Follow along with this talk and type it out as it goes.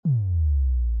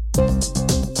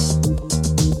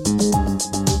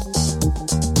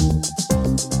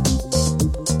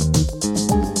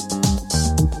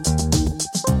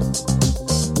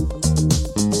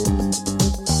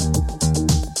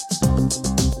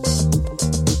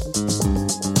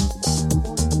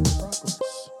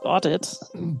It.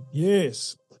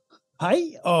 Yes. Hej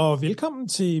og velkommen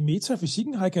til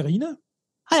Metafysikken. Hej Karina.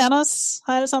 Hej Anders.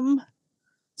 Hej alle sammen.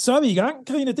 Så er vi i gang,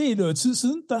 Karina. Det er noget tid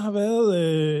siden. Der har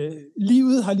været...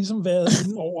 livet har ligesom været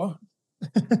over.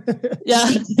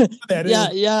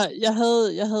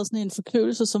 Jeg havde sådan en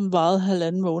forkølelse, som varede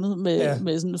 1,5 måned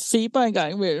med sådan feber en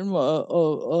gang imellem,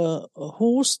 og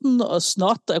hosten og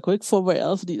snot, der jeg kunne ikke få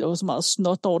vejret, fordi der var så meget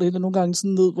snot over det hele, nogle gange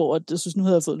sådan ned, hvor jeg synes, nu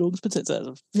havde jeg fået lungebetændelse,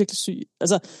 altså virkelig syg.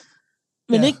 Altså,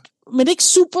 men ikke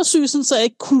super syg, sådan, så jeg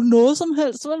ikke kunne noget som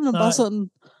helst, men bare sådan,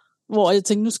 hvor jeg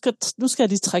tænkte, nu skal jeg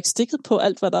lige trække stikket på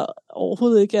alt, hvad der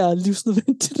overhovedet ikke er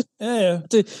livsnødvendigt. Ja.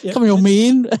 Det kan man jo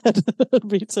mene, at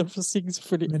metafysikken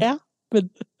selvfølgelig er. Men...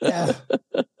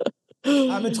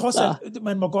 men trods alt,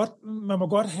 man må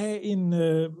godt have en...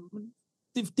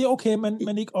 Det er okay,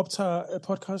 man ikke optager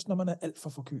podcast, når man er alt for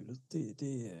forkølet.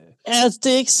 Altså,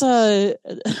 det er ikke så...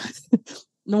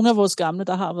 Nogle af vores gamle,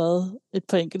 der har været et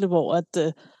par enkelte,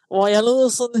 hvor jeg lød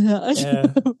sådan her. Ikke? Ja.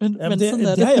 men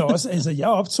det har jeg også. Altså, jeg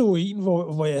optog en,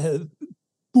 hvor jeg havde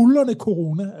bullerne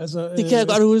corona. Altså, det kan jeg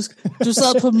godt huske. Du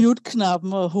sad på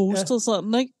mute-knappen og hostede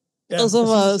sådan, ikke? Ja, og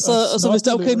så hvis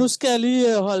det okay, nu skal jeg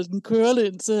lige holde den kørende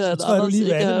ind til, at Anders ikke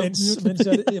lige vande, mens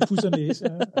jeg pusser næse.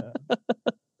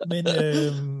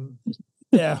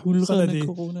 Ja. Men sådan er det.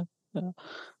 Corona. Ja.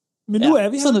 Men nu er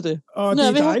vi her, sådan er det. Og det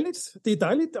er dejligt. Det er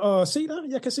dejligt at se dig.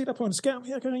 Jeg kan se dig på en skærm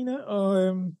her, Karina.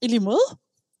 Og, i lige måde.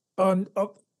 Og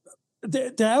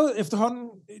der er jo efterhånden,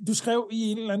 du skrev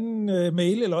i en eller anden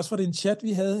mail, eller også var det en chat,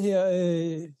 vi havde her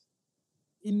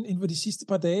inden for de sidste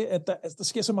par dage, at der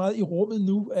sker så meget i rummet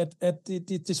nu, at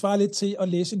det svarer lidt til at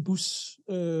læse en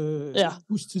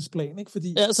bustidsplan, ikke?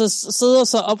 Fordi... Ja, så sidder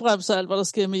så opremser alt, hvad der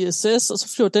sker med ISS, og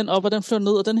så flyver den op, og den flyver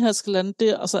ned, og den her skal lande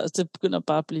der, og så det begynder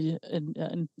bare at blive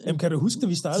en kan du huske, da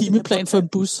vi startede timeplan for en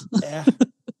bus? Ja,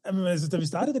 altså, da vi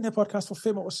startede den her podcast for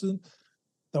 5 år siden,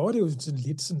 der var det jo sådan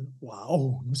lidt sådan,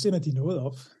 wow, nu sender de noget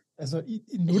op. Altså,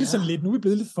 nu er det sådan lidt, nu er vi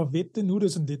blevet lidt forventet, nu er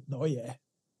det sådan lidt, nå ja.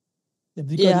 Jamen,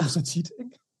 det gør det jo så tit,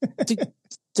 ikke?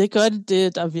 det gør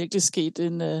det, der er virkelig sket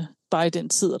bare i den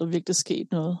tid, er der virkelig sket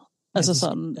noget. Altså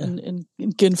sådan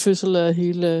en genfødsel af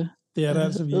hele det er der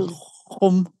altså virkelig.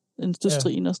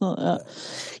 Rumindustrien og sådan noget.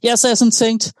 Ja, så jeg sådan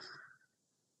tænkt,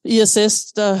 ISS,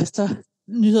 der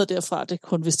nyheder derfra, det er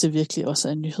kun, hvis det virkelig også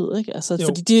er en nyhed, ikke? Altså,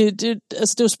 fordi det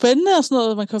er jo spændende og sådan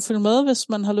noget, man kan følge med, hvis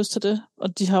man har lyst til det.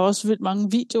 Og de har også vildt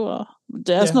mange videoer.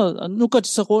 Det er sådan noget, og nu går de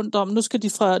så rundt om, nu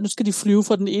skal de flyve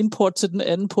fra den ene port til den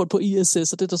anden port på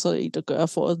ISS, og det er der så en, der gør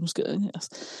for, at måske, altså,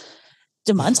 det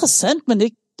er meget interessant, men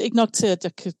ikke nok til, at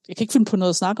jeg kan ikke finde på noget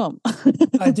at snakke om.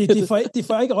 Nej, det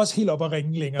får ikke også helt op at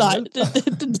ringe længere. Nej,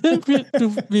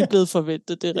 vi er blevet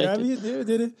forventet, det er rigtigt. Ja, det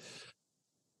er det.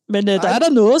 Men der er der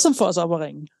noget, som får os op at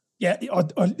ringe. Ja,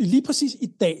 og lige præcis i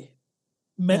dag,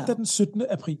 mandag den 17.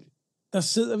 april, der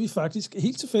sidder vi faktisk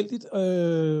helt tilfældigt.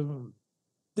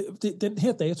 Den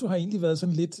her dato har egentlig været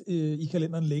sådan lidt i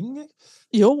kalenderen længe, ikke?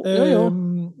 Jo.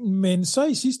 Men så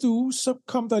i sidste uge, så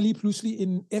kom der lige pludselig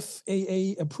en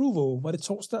FAA approval. Var det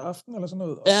torsdag aften eller sådan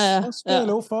noget? Og så skal jeg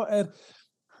love for, at...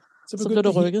 Så blev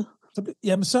det rykket.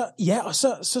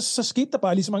 Så skete der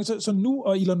bare lige så mange. Så nu,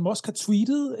 og Elon Musk har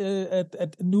tweetet,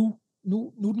 at nu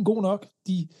er den god nok.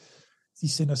 De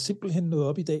sender simpelthen noget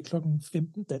op i dag klokken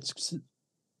 15 dansk tid.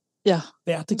 Ja,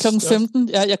 det er klokken 15.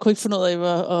 Jeg kunne ikke finde ud af,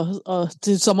 og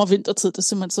det er sommer-vintertid, det er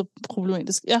simpelthen så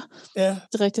problematisk. Ja,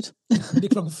 det er rigtigt. Det er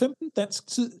klokken 15 dansk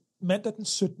tid, mandag den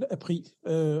 17. april,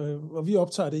 og vi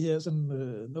optager det her sådan,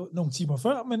 nogle timer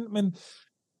før, men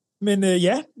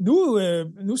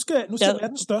nu skal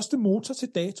verdens største motor til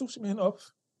dato simpelthen op.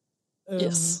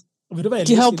 Yes. Ved du, hvad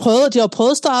de har jo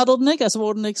prøvet at starte den, ikke? Altså,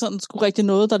 hvor den ikke sådan skulle rigtig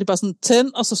noget, der er de bare sådan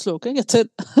tænd, og så sluk, ikke? Tænd.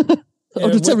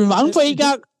 Og du tænder mange på en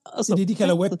gang. Det er det, de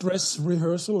kalder wet dress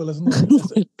rehearsal, eller sådan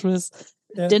noget. Wet dress.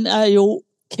 Ja. Den er jo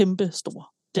kæmpe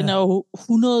stor. Den er jo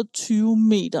 120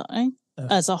 meter, ikke? Ja.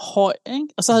 Altså høj, ikke?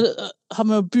 Og så har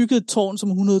man jo bygget et tårn som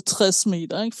 160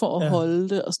 meter, ikke? For at holde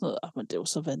det og sådan noget. Men det er jo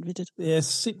så vanvittigt. Det er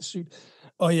sindssygt.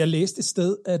 Og jeg læste et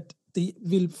sted, at det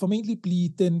vil formentlig blive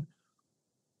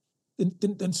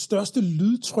den største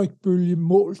lydtrykbølge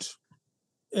målt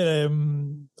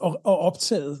og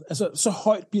optaget. Altså, så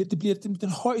højt bliver den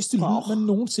højeste lyd, man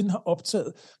nogensinde har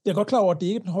optaget. Jeg er godt klar over, at det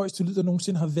ikke er den højeste lyd, der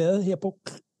nogensinde har været her på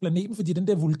planeten, fordi den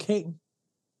der vulkan,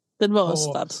 den var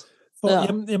også ret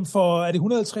For er det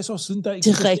 150 år siden, der det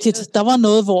er rigtigt. Der var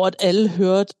noget, hvor at alle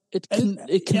hørte et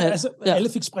knald. Alle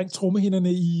fik sprængt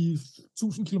trommehinderne i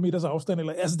 1000 kilometers afstand.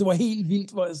 Det var helt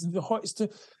vildt. Hvor, det højeste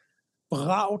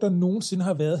brag, der nogensinde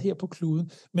har været her på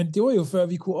kloden. Men det var jo før,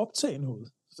 vi kunne optage noget.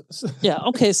 Ja,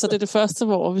 okay, så det er det første,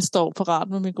 hvor vi står parat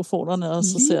med mikrofonerne og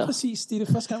så ser. Lige præcis, det er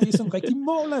det første gang, vi sådan rigtig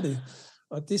måler det.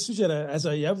 Og det synes jeg da,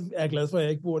 jeg er glad for, at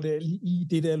jeg ikke bor der i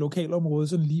det der lokalområde,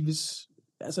 sådan lige hvis...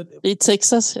 I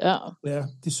Texas, ja. Ja,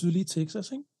 det sydlige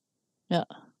Texas, ikke? Ja.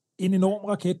 En enorm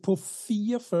raket på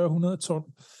 4400 ton.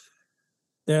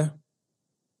 Ja.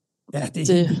 Ja, det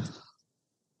er helt...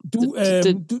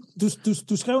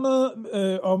 Du skrev noget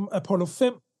om Apollo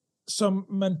 5, som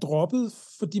man droppede,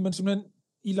 fordi man simpelthen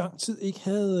i lang tid ikke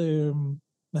havde...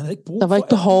 man havde ikke brug for... Der var ikke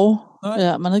behov.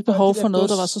 Ja, man havde ikke behov for noget,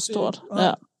 der var så stort.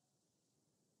 Ja.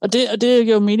 Og det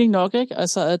er jo mening nok, ikke?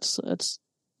 Altså, at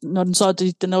når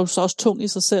den er jo så også tung i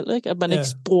sig selv, ikke? At man ikke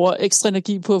bruger ekstra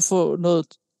energi på at få noget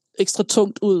ekstra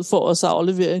tungt ud for at så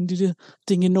aflevere en lille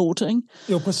dingenot, ikke?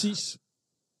 Jo, præcis.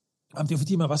 Jamen, det er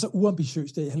fordi, man var så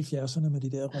uambitiøs der i 70'erne med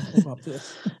det der rumprogram der.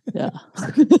 Ja.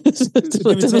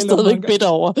 det er stadigvæk bitter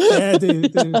over. Ja,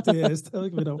 det er jeg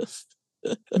stadigvæk bitter over.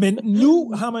 Men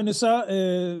nu har man jo så...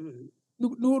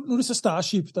 Nu er det så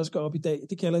Starship, der skal op i dag.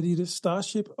 Det kalder de det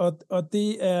Starship, og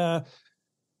det er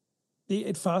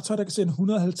et fartøj, der kan sende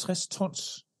 150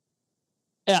 tons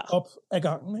op ad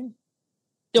gangen, ikke?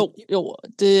 Jo.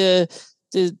 Det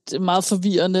er meget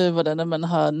forvirrende, hvordan man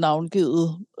har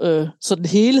navngivet. Så den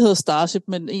hele hedder Starship,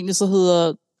 men egentlig så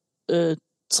hedder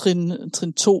trin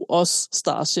 2 også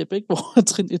Starship, ikke? Hvor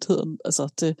trin 1 hedder, altså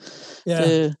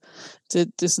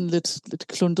det er sådan lidt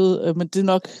kluntet, men det er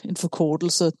nok en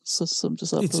forkortelse, som det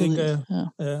så er blevet. Det tænker jeg.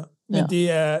 Ja. Men det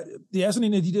er sådan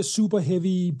en af de der super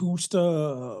heavy booster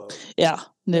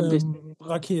nemlig.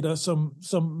 Raketter,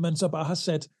 som man så bare har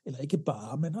sat, eller ikke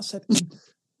bare, man har sat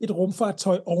et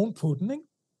rumfartøj ovenpå den, ikke?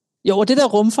 Jo, og det der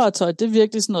rumfartøj, det er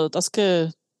virkelig sådan noget, det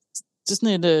er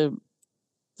sådan en,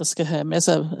 der skal have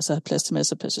plads til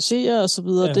masser af passagerer og så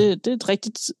videre. Ja. Det er et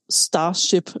rigtigt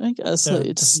Starship, ikke? Altså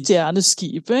et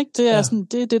stjerneskib, ikke? Det er sådan,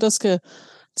 det er det, der skal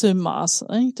til Mars,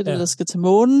 ikke? Det er det, der skal til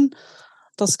månen.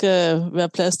 Der skal være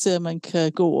plads til, at man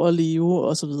kan gå og leve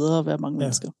og så videre og være mange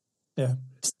mennesker. Ja.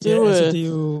 Det er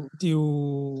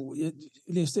jo jeg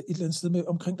læste et eller andet sted med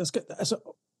omkring, der skal,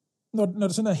 altså når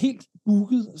det sådan er helt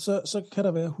booket, så kan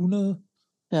der være 100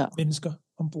 mennesker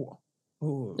ombord.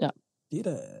 Det er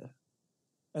da,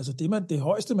 altså det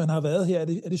højeste, man har været her,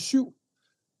 er det 7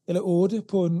 eller 8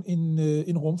 på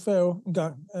en rumfærge en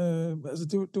gang. Altså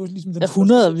det var ligesom den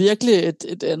 100 er virkelig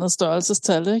et andet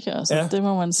størrelsestal, ikke? Altså, det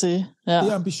må man sige. Ja. Det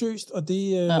er ambitiøst, og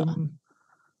det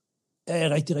er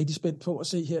jeg rigtig, rigtig spændt på at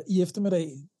se her i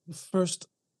eftermiddag. First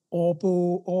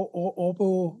orbit.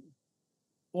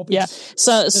 Ja,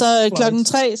 så klokken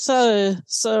 3,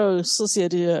 så siger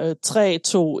de 3,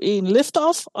 2, 1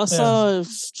 lift-off, og så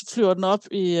flyver den op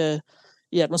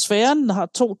i atmosfæren. Den har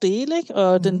 2 dele, ikke?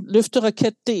 Og den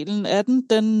løfteraketdelen af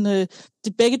den,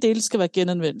 de begge dele skal være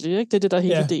genanvendelige, ikke? Det er det, der er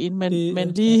hele ideen.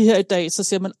 Men lige her i dag, så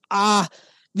siger man,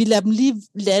 vi lader dem lige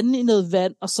lande i noget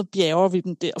vand, og så bjerger vi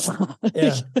dem derfra,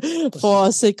 for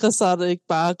at sikre sig, at det ikke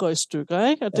bare går i stykker,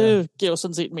 ikke? Og det giver jo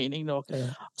sådan set mening nok. Ja.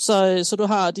 Så du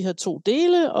har de her 2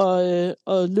 dele,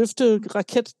 og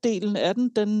løfteraketdelen af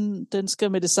den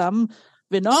skal med det samme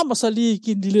vende om, og så lige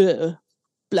give en lille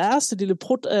blast, et lille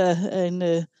prut af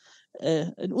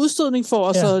en udstødning for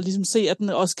at så ligesom se, at den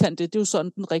også kan det. Det er jo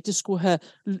sådan, den rigtig skulle have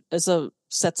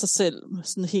sat sig selv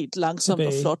sådan helt langsomt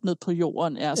og flot ned på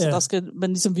jorden. Ja, så der skal man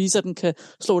ligesom vise, at den kan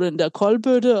slå den der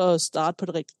koldbøtte og starte på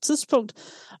det rigtige tidspunkt.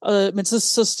 Men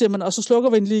så siger man, og så slukker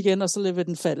vi den lige igen, og så lader vi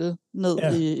den falde ned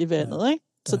i vandet. Ikke?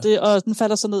 Så og den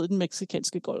falder så ned i den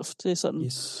mexikanske golf. Det er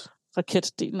sådan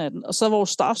raketdelen af den. Og så vores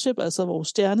Starship, altså vores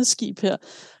stjerneskib her,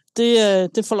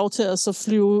 det får lov til at så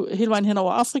flyve hele vejen hen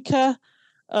over Afrika,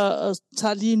 og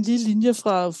tager lige en lille linje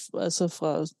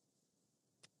fra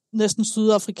næsten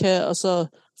Sydafrika, og så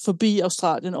forbi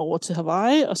Australien over til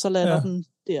Hawaii, og så lander den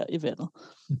der i vandet.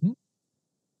 Mm-hmm.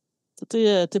 Så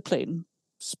det er planen.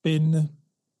 Spændende.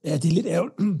 Ja, det er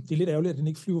lidt ærgerligt, at den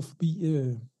ikke flyver forbi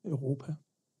Europa.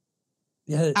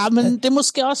 Men det er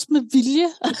måske også med vilje.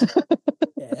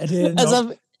 Ja, det er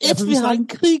nok. Vi har en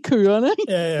krig kørende.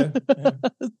 Ja.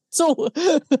 2.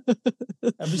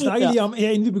 Vi snakkede lige om,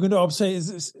 inden vi begyndte at opsage,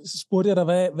 spurgte jeg dig,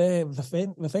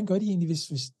 hvad fanden gør de egentlig,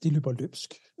 hvis de løber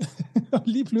løbsk? Og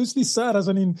lige pludselig, så er der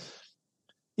sådan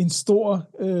en stor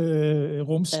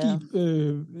rumskib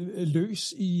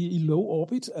løs i low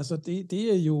orbit. Altså,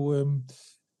 det er jo...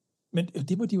 men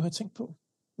det må de jo have tænkt på.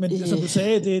 Men som du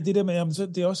sagde, det der med, jamen, så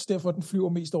det er også derfor, den flyver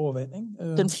mest over vand,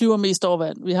 ikke? Den flyver mest over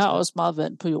vand. Vi har også meget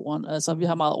vand på jorden. Altså, vi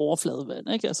har meget overfladevand,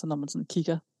 ikke? Altså, når man sådan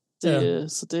kigger.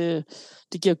 Så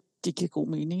det giver god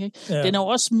mening, ikke? Ja. Den er jo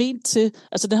også ment til,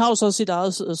 altså den har jo så sit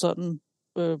eget sådan,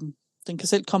 den kan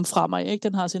selv komme fremad, ikke?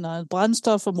 Den har sin egen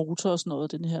brændstof og motor og sådan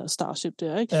noget, den her Starship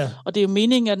der, ikke? Ja. Og det er jo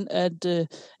meningen, at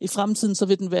i fremtiden, så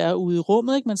vil den være ude i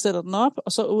rummet, ikke? Man sætter den op,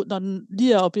 og så når den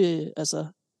lige er oppe i, altså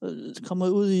kommer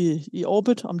ud i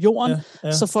orbit om jorden,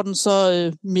 så får den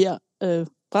så mere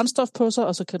brændstof på sig,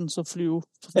 og så kan den så flyve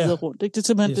videre rundt, ikke? Det er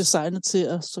simpelthen designet til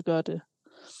at så gøre det.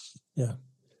 Ja.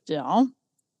 Det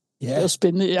er jo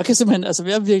spændende. Jeg kan simpelthen, altså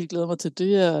jeg virkelig glæder mig til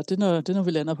det er når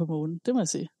vi lander på månen. Det må jeg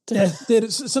sige.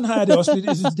 Sådan har jeg det også lidt.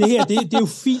 Det her, det er jo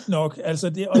fint nok.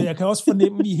 Altså og jeg kan også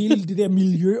fornemme i hele det der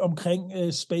miljø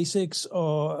omkring SpaceX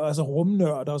og altså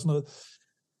rumnørder og sådan noget.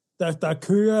 Der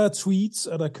kører tweets,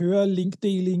 og der kører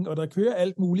linkdeling, og der kører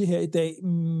alt muligt her i dag.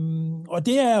 Og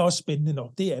det er også spændende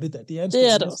nok. Det er det da. Det er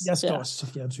det også. Jeg skal også se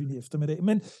fjernsyn i eftermiddag.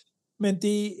 Men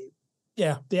det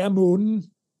er månen.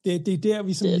 Det er der,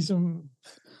 vi sådan ligesom...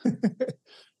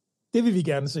 det vil vi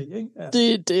gerne se, ikke? Ja.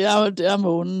 Det er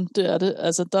månen, det er det.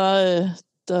 Altså,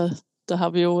 der har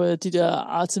vi jo de der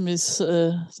Artemis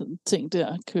ting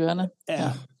der kørende.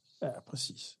 Ja,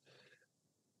 præcis.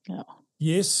 Ja.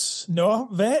 Yes. Nå,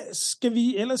 hvad skal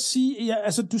vi ellers sige? Ja,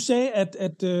 altså, du sagde, at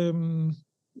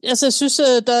altså, jeg synes,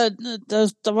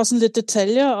 der var sådan lidt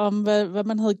detaljer om, hvad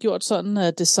man havde gjort sådan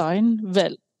af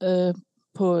designvalg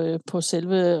på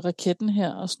selve raketten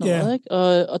her og sådan noget, ikke?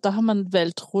 Og der har man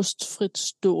valgt rustfrit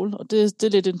stål, og det er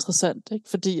lidt interessant, ikke?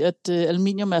 Fordi at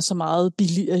aluminium er så meget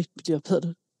billigere,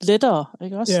 lettere,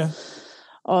 ikke også? Ja.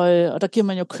 Og der giver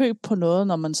man jo køb på noget,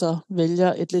 når man så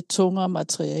vælger et lidt tungere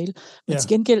materiale. Men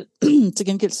til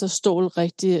gengæld så er stål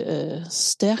rigtig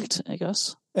stærkt, ikke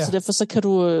også? Ja. Så derfor så kan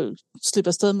du slippe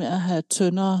afsted med at have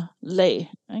tyndere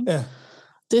lag, ikke? Ja.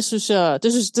 Det synes jeg, det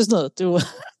er sådan noget, det er jo...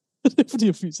 det er fordi jeg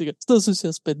er fysiker. Det synes jeg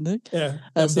er spændende, ikke? Ja,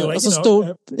 altså, det er jo og så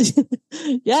stål.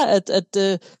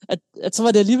 At så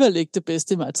var det alligevel ikke det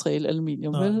bedste materiale,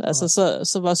 aluminium, vel? Nej. Altså,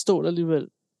 så var stål alligevel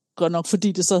godt nok,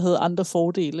 fordi det så havde andre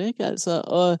fordele, ikke? Altså,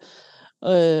 og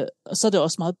så er det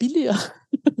også meget billigere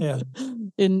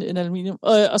end aluminium.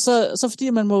 Og så fordi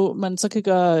man så kan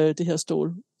gøre det her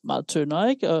stål meget tyndere,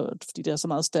 ikke? Og fordi det er så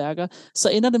meget stærkere, så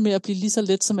ender det med at blive lige så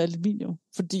let som aluminium.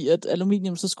 Fordi at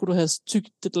aluminium, så skulle du have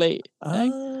tykt et lag,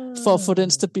 ikke? For at få den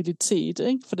stabilitet,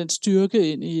 ikke? For den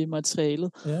styrke ind i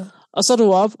materialet. Ja. Og så er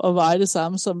du op og veje det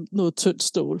samme som noget tyndt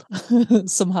stål,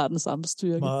 som har den samme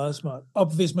styrke. Meget smart.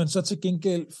 Og hvis man så til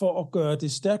gengæld, for at gøre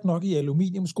det stærkt nok i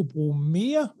aluminium, skulle bruge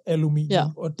mere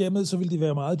aluminium, og dermed så ville det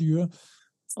være meget dyrere.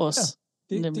 Også,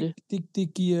 nemlig.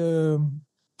 Det giver...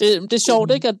 Det er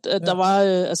sjovt, ikke, at der var,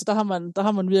 altså der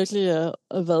har man virkelig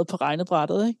været på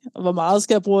regnebrættet, ikke? Hvor meget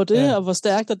skal jeg bruge det, og hvor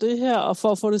stærkt er det her, og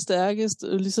for at få det stærkest,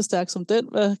 lige så stærkt som den,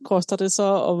 hvad koster det så,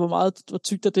 og hvor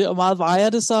tykt er det, og hvor meget vejer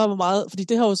det så, hvor meget, fordi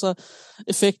det har jo så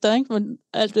effekter, ikke? Men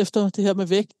alt efter det her med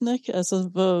vægten, ikke? Altså,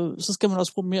 så skal man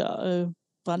også bruge mere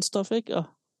brændstof, ikke? Og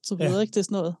så videre, ikke? Det er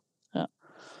sådan noget,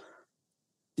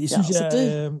 Det synes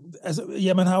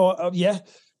jeg, man har jo,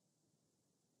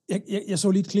 Jeg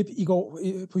så lige et klip i går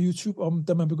på YouTube om,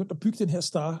 da man begyndte at bygge den her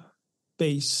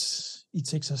Starbase i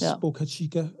Texas, Boca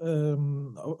Chica,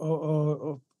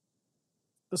 og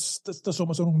der så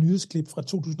man så nogle nyhedsklip fra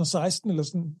 2016, eller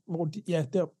sådan, hvor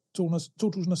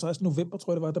 2016 november,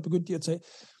 tror jeg det var, der begyndte de at tage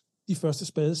de første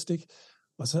spadestik.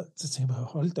 Og så tænkte jeg,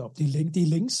 hold da op, det er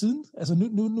længe siden. Altså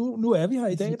nu er vi her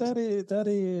i dag,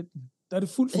 der er det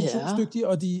fuldt funktionsdygtige,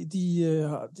 og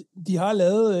de har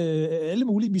lavet alle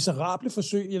mulige miserable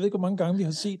forsøg. Jeg ved ikke, hvor mange gange vi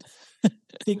har set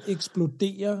ting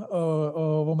eksplodere,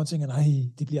 og hvor man tænker, nej,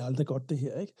 det bliver aldrig godt det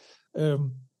her, ikke?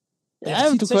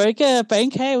 Men du kan jo ikke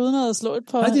banke af uden at slå et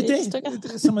par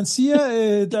ægstykker. Som man siger,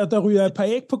 der ryger et par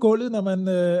æg på gulvet, når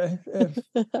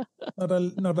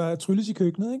der er trylles i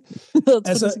køkkenet, ikke?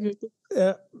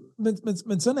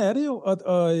 Men sådan er det jo,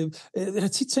 og jeg har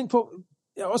tit tænkt på,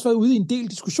 jeg har også været ude i en del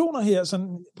diskussioner her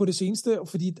sådan på det seneste,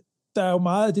 fordi der er jo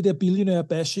meget af det der billionaire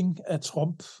bashing af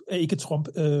Trump, ikke Trump,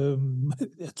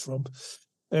 Trump,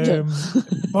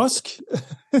 Musk,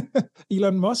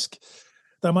 Elon Musk.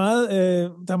 Der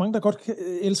er mange, der godt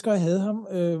elsker at hade ham,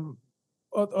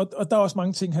 og der er også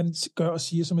mange ting, han gør og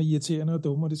siger, som er irriterende og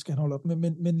dumme, og det skal han holde op med.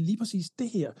 Men lige præcis det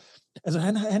her, altså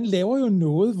han laver jo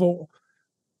noget, hvor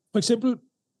for eksempel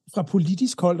fra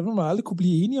politisk hold, der vil man aldrig kunne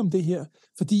blive enige om det her,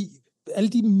 fordi alle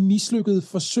de mislykkede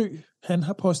forsøg, han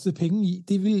har postet penge i,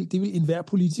 det vil enhver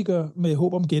politiker med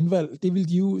håb om genvalg, det vil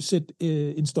de jo sætte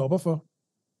en stopper for.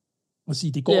 Og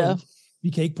sige, det går ikke. Vi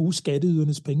kan ikke bruge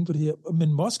skatteydernes penge på det her.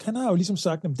 Men Musk, han har jo ligesom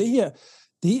sagt, at det her,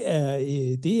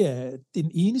 det er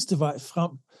den eneste vej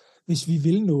frem, hvis vi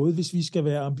vil noget, hvis vi skal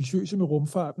være ambitiøse med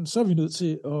rumfarten, så er vi nødt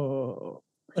til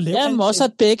at lave... Ja, men også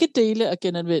at begge dele er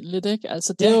genanvendeligt, ikke?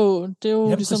 Altså, det er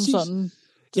jo ligesom præcis. Sådan...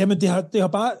 Jamen, det har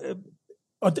bare...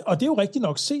 Og det er jo rigtig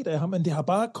nok set af ham, men det har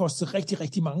bare kostet rigtig,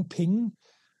 rigtig mange penge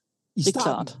i starten. Det er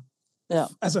klart. Ja.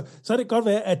 Altså, så er det godt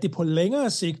være, at det på længere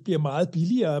sigt bliver meget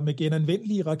billigere med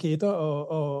genanvendelige raketter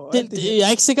og alt det her. Jeg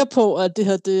er ikke sikker på, at det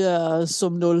her det er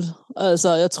sum 0.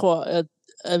 Altså, jeg tror,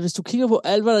 at hvis du kigger på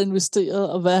alt, hvad der er investeret,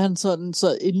 og hvad han sådan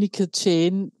så endelig kan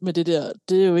tjene med det der,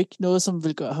 det er jo ikke noget, som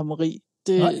vil gøre ham rig.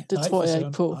 Det tror jeg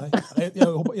ikke på. Nej,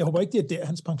 jeg håber ikke, det er der,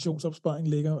 hans pensionsopsparing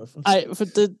ligger i hvert fald. Nej, for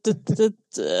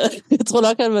jeg tror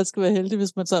nok, at man skal være heldig,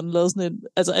 hvis man sådan laver sådan en...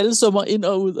 Altså, alle summer ind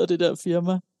og ud af det der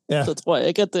firma. Ja. Så tror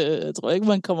jeg ikke,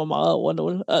 man kommer meget over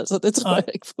 0. Altså, det tror jeg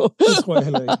ikke på. Det tror jeg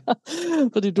heller ikke.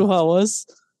 Fordi du har jo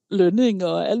også lønning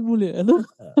og alt muligt andet.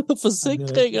 Ja.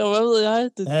 Forsikring og hvad ved jeg.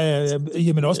 Ja.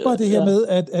 Jamen også bare det her med,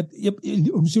 at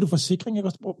nu siger du forsikring, jeg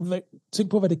kan også tænke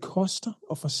på, hvad det koster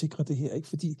at forsikre det her, ikke?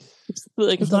 Fordi jeg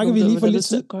ved ikke, nu snakker vi lige for lidt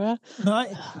siden.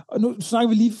 Nej, og nu snakker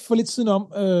vi lige for lidt siden om,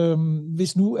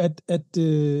 hvis nu at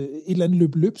et eller andet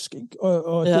løb løbsk, ikke?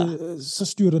 Og det, så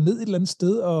styrter ned et eller andet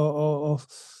sted og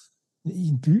i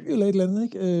en by eller et eller andet,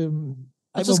 ikke?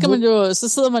 Og så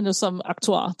sidder man jo som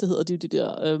aktuar, det hedder de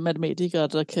der matematikere,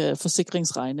 der kan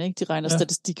forsikringsregne, ikke? De regner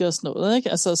statistikker og sådan noget,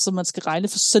 ikke? Altså, så man skal regne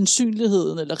for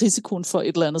sandsynligheden eller risikoen for et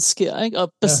eller andet sker, ikke?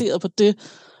 Og baseret på det,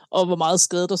 og hvor meget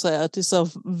skade der så er, det er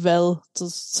så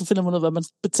så finder man ud af, hvad man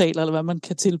betaler, eller hvad man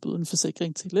kan tilbyde en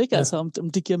forsikring til, ikke? Altså, om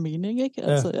det giver mening, ikke?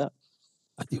 Altså, ja.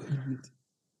 Det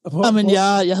er jo men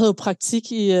jeg havde jo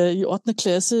praktik i 8.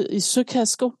 klasse i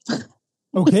Søkasko.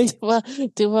 Okay.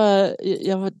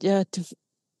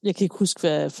 Jeg kan ikke huske,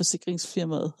 hvad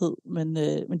forsikringsfirmaet hed,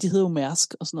 men de hed jo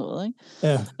Mærsk og sådan noget, ikke?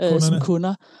 Ja, som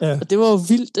kunder. Ja. Og det var jo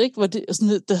vildt, ikke? Hvor det,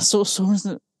 sådan, der så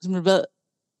sådan,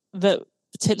 hvad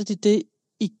betaler de det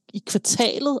i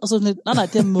kvartalet? Og så sådan, nej,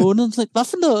 det er måneden. Sådan, hvad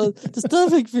for noget? Det er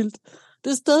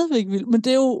stadigvæk vildt. Men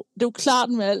det er jo klart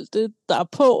med alt det, der er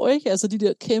på, ikke? Altså de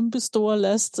der kæmpe store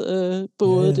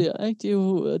lastbåde der, ikke? De er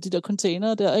jo de der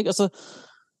containere der, ikke? Og så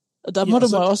der må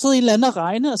du også sidde i land og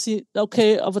regne og sige,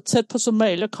 okay, og hvor tæt på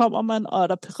Somalia kommer man, og er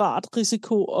der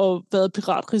piratrisiko, og hvad er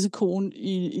piratrisikoen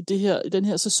i den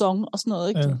her sæson, og sådan noget,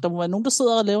 ikke? Ja. Der må være nogen, der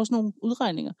sidder og laver sådan nogle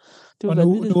udregninger. Og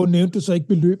nu nævnte du så ikke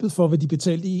beløbet for, hvad de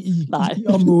betalte i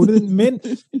om måneden,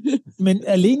 men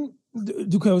alene,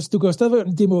 du kan jo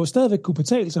stadigvæk, det må jo stadigvæk kunne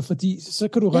betale sig, fordi så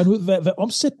kan du regne ud, hvad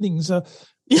omsætningen så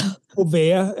må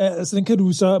være. Altså, den kan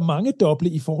du så mangedoble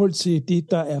i forhold til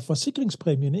det, der er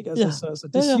forsikringspræmien, ikke? Altså, så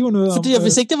det siger jo noget fordi, om...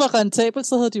 hvis ikke det var rentabelt,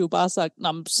 så havde de jo bare sagt,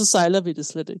 så sejler vi det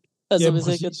slet ikke. Altså, jamen,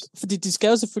 hvis ikke, fordi de skal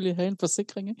jo selvfølgelig have en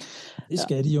forsikring, ikke? Det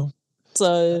skal de jo. Så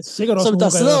der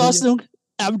sidder også nogle...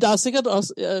 Ja, men der er sikkert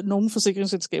også nogle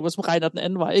forsikringsselskaber, som regner den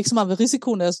anden vej. Ikke så meget, hvad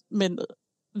risikoen er, men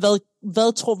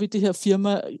hvad tror vi, det her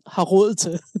firma har råd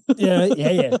til? Ja.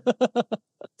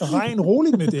 Regn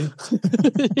roligt med det.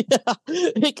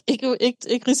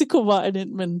 Ikke risikovejen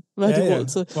ind, men hvad har de råd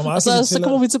til? Og så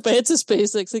kommer vi tilbage til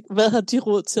SpaceX. Ikke? Hvad har de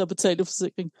råd til at betale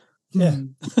forsikring?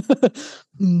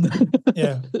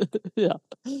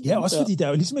 Ja, også fordi der er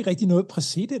jo ligesom ikke rigtig noget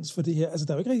præcedens for det her. Altså,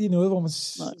 der er jo ikke rigtig noget, hvor man...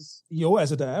 Jo,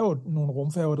 altså, der er jo nogle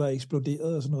rumfærger, der er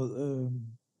eksploderet og sådan noget.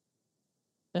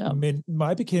 Men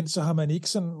mig bekendt, så har man ikke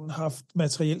sådan haft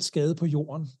materiel skade på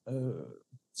jorden.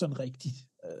 Sådan rigtigt.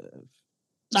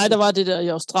 Nej, der var det der i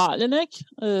Australien, ikke?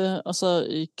 Og så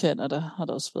i Canada har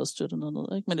der også været styrtet noget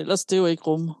ned, ikke? Men ellers, det er jo ikke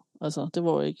rum. Altså, det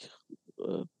var jo ikke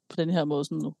på den her måde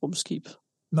sådan en rumskib.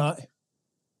 Nej.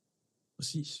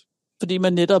 Præcis. Fordi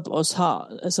man netop også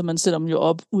har, altså man sender dem jo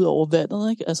op ud over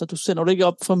vandet, ikke? Altså du sender det ikke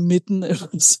op fra midten af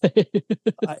USA.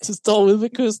 Det står ude ved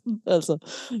kysten. Altså,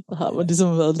 der har man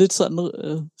ligesom været lidt sådan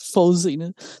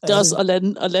forudseende. Det er også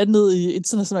at lande ned i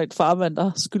internationalt farvand,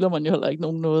 der skylder man jo heller ikke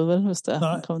nogen noget, vel? Hvis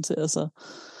der kommer til at så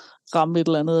ramme et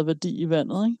eller andet af værdi i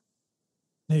vandet, ikke?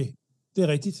 Nej, det er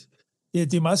rigtigt. Ja,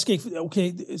 det er meget skægt.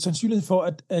 Okay, sandsynligheden for,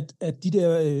 at de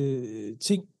der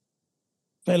ting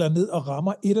falder ned og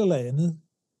rammer et eller andet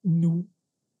nu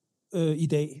i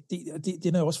dag,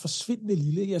 den er jo også forsvindende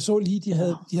lille. Jeg så lige, de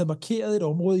havde markeret et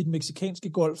område i den mexikanske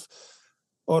golf,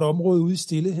 og et område ude i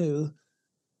Stillehavet,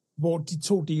 hvor de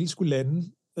to dele skulle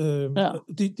lande.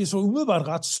 Det så umiddelbart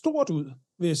ret stort ud,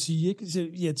 vil jeg sige.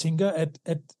 Ikke? Jeg tænker,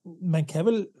 at man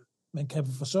kan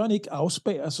for søren ikke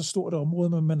afspærre så stort et område,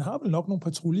 men man har vel nok nogle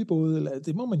patruljebåde, eller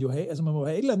det må man jo have. Altså man må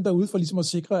have et eller andet derude for ligesom at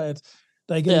sikre, at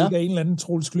der ikke ligger en eller anden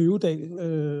Troels Kløvedal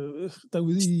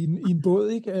derude i en båd,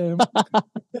 ikke?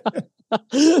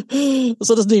 Og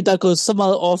så er der sådan en, der er gået så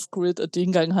meget off-grid, at de ikke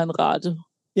engang har en radio.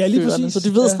 Ja, lige køerne, præcis. så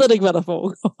de ved slet ikke, hvad der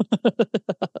foregår.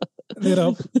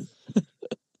 Netop.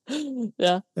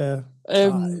 Ja. Ja.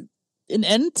 En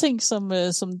anden ting, som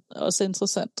også er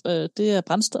interessant, det er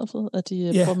brændstoffet, at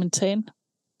de bruger metan.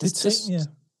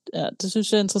 Ja, det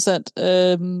synes jeg er interessant.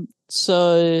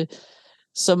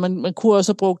 Så man kunne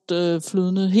også have brugt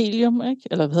flydende helium, ikke?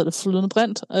 Eller hvad hedder det, flydende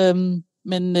brint.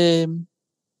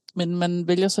 Men man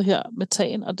vælger så her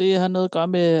metan, og det har noget at gøre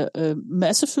med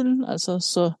massefylden, altså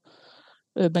så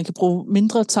man kan bruge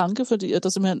mindre tanke, fordi at der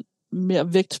er simpelthen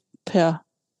mere vægt per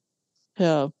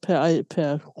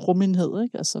rumenhed,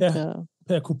 ikke? Altså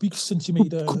per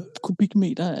kubikcentimeter.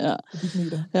 Kubikmeter, ja.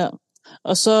 Kubikmeter. Ja.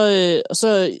 Og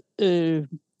så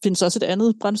findes også et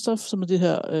andet brændstof, som er det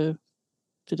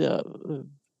der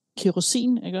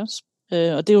kerosin, ikke også?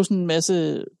 Og det er jo sådan en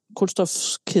masse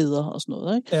kulstofkæder og sådan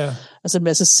noget, ikke? Ja. Altså en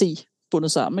masse C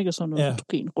bundet sammen, ikke? Og sådan noget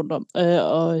hydrogen rundt om.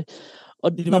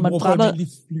 Og det er det, man bruger på almindelige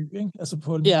fly, ikke? Altså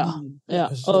på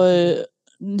almindelige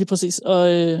lige præcis.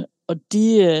 Og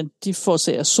de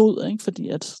forårsager sod, ikke? Fordi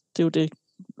at det er jo det,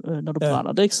 når du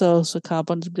brænder det, ikke? Så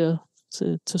carbon det bliver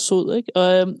til sod, ikke?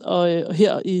 Og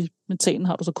her i metanen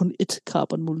har du så kun et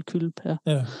carbonmolekyle per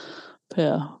det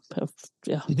er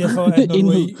derfor, at når du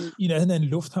er i nærheden af en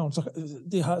lufthavn, så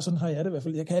sådan har jeg det i hvert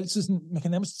fald. Jeg kan altid man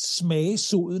kan nærmest smage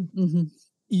soden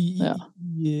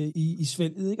i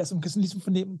svælget, ikke? Altså man kan sådan ligesom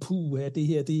fornemme, det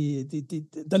her,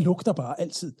 der lugter bare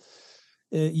altid.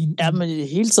 Men i det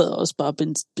hele taget også bare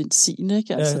benzin,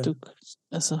 ikke?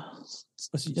 Altså,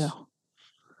 præcis. Ja.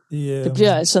 Det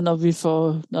bliver altså,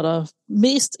 når der er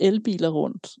mest elbiler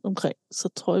rundt omkring, så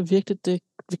tror jeg virkelig,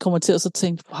 vi kommer til at så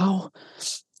tænke, wow,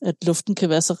 at luften kan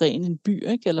være så ren i en by,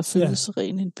 ikke? Eller føles så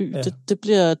ren i en by. Ja.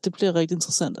 Det bliver rigtig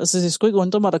interessant. Altså, det skulle ikke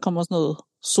undre mig, at der kommer sådan noget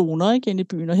zoner, ikke, ind i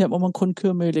byen, og her må man kun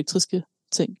køre med elektriske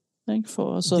ting. Ikke?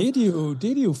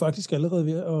 Det er de jo faktisk allerede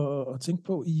ved at tænke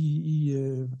på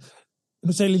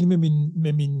nu taler jeg lige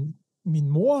med min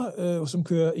mor, som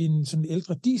kører en sådan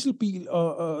ældre dieselbil,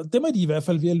 og dem er de i hvert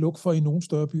fald ved at lukke for i nogle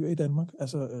større byer i Danmark.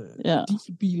 Altså,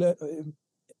 dieselbiler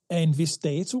af en vis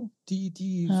dato,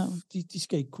 de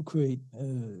skal ikke kunne køre ind.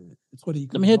 Jeg tror, det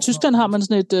ikke. Men her i Tyskland har man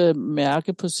sådan et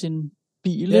mærke på sin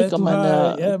bil, ikke? Og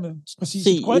man præcis.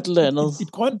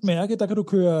 Et grønt mærke, der kan du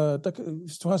køre,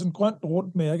 hvis du har sådan et grønt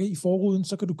rundt mærke i forruden,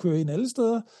 så kan du køre ind alle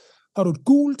steder. Har du et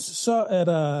gult, så er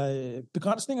der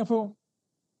begrænsninger på.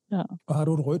 Ja. Og har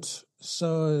du et rødt,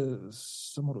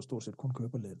 så må du stort set kun køre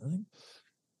på landet, ikke?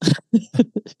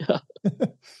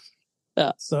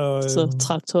 Ja. Så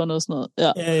traktoren og sådan noget.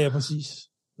 Ja, ja, præcis.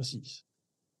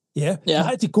 Ja.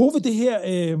 Nej, det gode ved det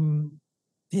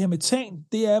her metan,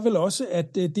 det er vel også,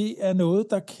 at det er noget,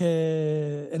 der kan...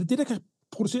 Er det der kan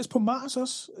produceres på Mars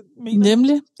også?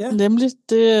 Nemlig.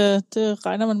 Det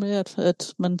regner man med,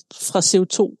 at man fra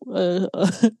CO2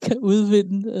 kan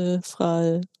udvinde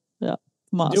fra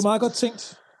Mars. Det er jo meget godt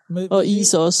tænkt. Og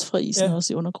is også, fra isen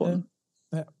også i undergrunden.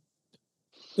 Ja.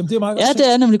 Jamen, det er meget godt tænkt.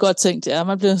 Det er nemlig godt tænkt.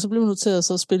 Ja, så bliver man nødt til at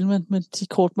så spille med de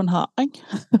kort, man har, ikke?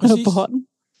 På hånden.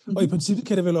 Og i princippet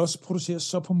kan det vel også produceres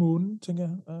så på månen, tænker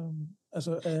jeg.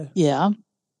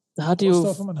 Der har de jo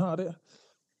stoffer, man har der.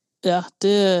 Ja,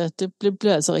 det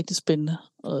bliver altså rigtig spændende.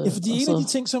 Fordi en af de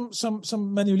ting, som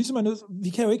man jo ligesom er nødt... Vi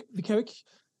kan jo ikke...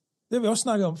 Det har vi også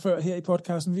snakket om før her i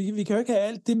podcasten. Vi kan jo ikke have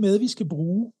alt det med, vi skal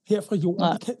bruge her fra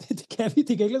jorden. Det kan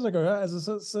ikke lade sig gøre. Altså,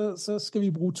 så skal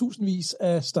vi bruge tusindvis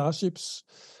af Starships,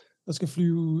 der skal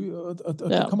flyve, og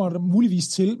det kommer der muligvis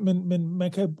til, men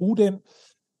man kan bruge den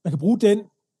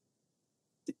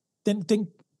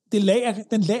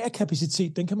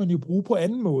lagerkapacitet, den kan man jo bruge på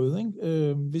anden måde, ikke?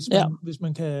 Hvis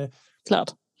man kan...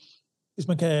 Klart. Hvis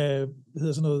man kan,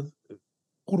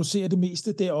 producere det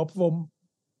meste derop,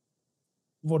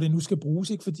 hvor det nu skal bruges,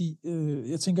 ikke? Fordi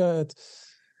jeg tænker,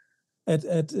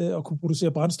 at kunne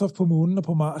producere brændstof på månen og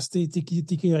på Mars, det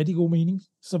giver rigtig god mening,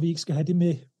 så vi ikke skal have det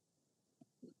med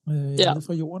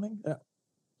fra jorden, ikke? Ja.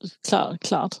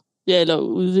 Klart. Ja, eller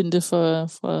udvinde det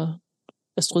fra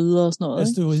asteroider og sådan noget.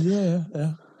 Asteroider,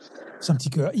 ja. Som de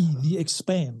gør i The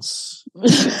Expanse.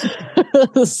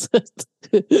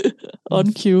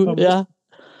 On cue, ja.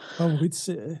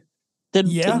 Favoritserie. Den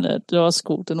var også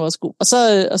god. Den var også god.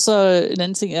 Og så en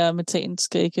anden ting er, at metan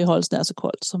skal ikke holdes nær så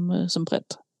koldt som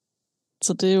brint.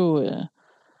 Så det er jo,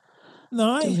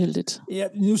 nej, det er jo heldigt. Ja,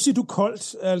 nu siger du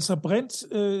koldt. Altså brint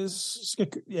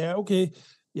skal... Ja, okay.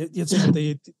 Jeg tænker,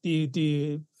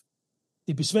 det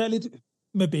er besværligt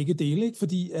med begge dele, ikke?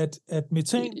 Fordi at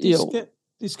metan,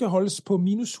 det skal holdes på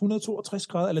minus 162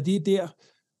 grader, eller det er der,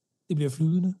 det bliver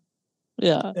flydende.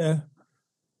 Ja.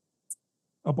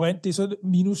 Og brint, det er så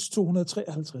minus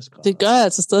 253 grader. Det gør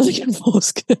altså stadig en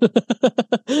forskel.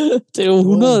 Det er jo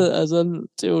 100, altså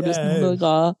det er jo næsten 100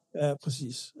 grader. Ja,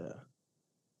 præcis.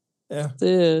 Ja.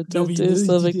 Det er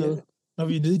stadigvæk noget. Når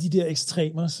vi er nede i de der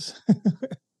ekstremer.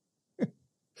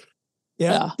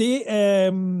 Det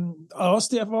er også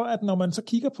derfor, at når man så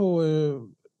kigger på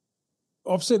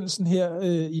opsendelsen her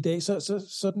i dag, så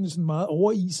er den sådan meget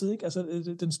overiset, ikke? Altså,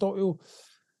 den står jo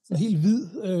sådan helt hvid,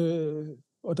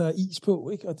 og der er is på,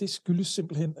 ikke? Og det skyldes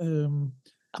simpelthen...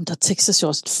 Jamen, der er Texas jo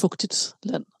også et fugtigt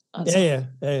land. Altså.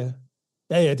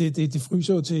 Ja, det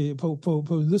fryser jo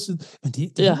på ydersiden. Men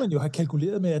det må man jo have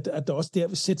kalkuleret med, at der også der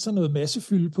vil sætte sig noget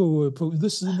massefylde på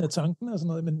ydersiden af tanken og sådan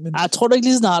noget. Men... Jeg tror da ikke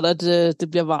lige snart, at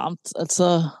det bliver varmt,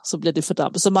 altså så bliver det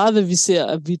fordampet. Så meget, hvad vi ser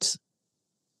af hvidt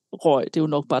røg, det er jo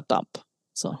nok bare damp.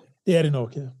 Så. Det er det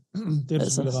nok, ja. Det er du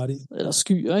selvfølgelig ret i. Eller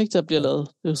skyer, ikke? Der bliver lavet,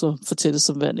 det er jo så fortættet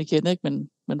som vand igen, ikke?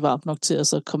 Men varmt nok til at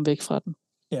så komme væk fra den.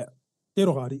 Ja, det er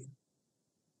du ret i.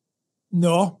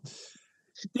 Nå,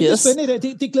 det er spændende i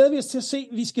dag. Det glæder vi os til at se.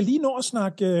 Vi skal lige nå at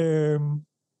snakke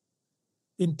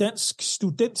en dansk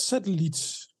studentsatellit.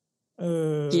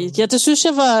 Ja, det synes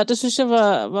jeg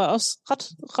var også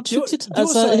ret hyggeligt.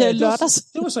 Her i lørdags.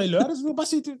 Det var så i lørdags. Vi må bare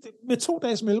sige, med 2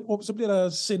 dages mellemrum, så bliver der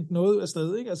sendt noget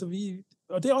afsted, ikke? Altså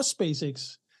og det er også SpaceX.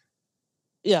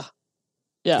 Ja.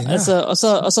 Altså,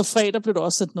 og så fredag blev der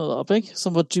også sendt noget op, ikke?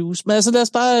 Som var Juice. Men altså, lad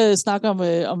os bare snakke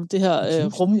om det her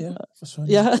rum. Ja, for sådan.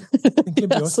 Ja. Den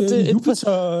glemte vi også. Det er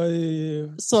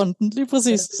Jupiter. Sonden, lige præcis.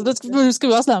 Ja. Så det skal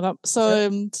vi også snakke om.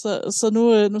 Så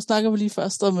nu snakker vi lige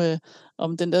først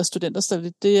om den der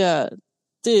studentersatellit. Det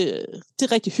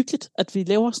er rigtig hyggeligt, at vi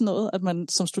laver sådan noget, at man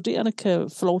som studerende kan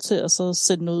få lov til at så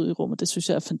sende noget ud i rummet. Det synes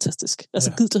jeg er fantastisk.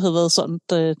 Altså, gid det havde været sådan,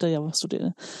 da jeg var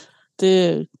studerende.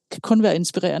 Det kan kun være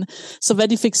inspirerende. Så hvad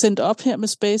de fik sendt op her med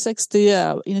SpaceX, det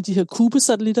er en af de her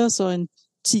kubesatellitter, så en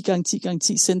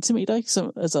 10x10x10 centimeter, ikke?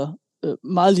 Som, altså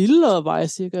meget lille og vejer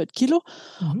cirka 1 kilo.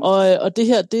 Mm-hmm. Og det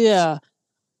her, det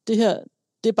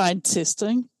er bare en test,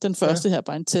 ikke? Den første her er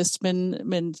bare en test,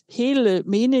 men hele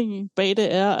meningen bag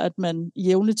det er, at man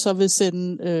jævnligt så vil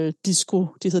sende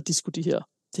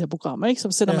de her programmer, ikke?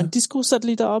 Så sender man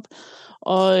disco-satellitter op,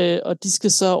 og de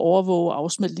skal så overvåge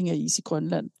afsmeltning af is i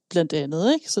Grønland, blandt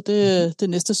andet, ikke? Så det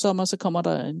næste sommer, så kommer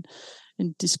der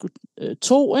en Disco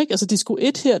 2, ikke? Altså Disco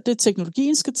 1 her, det er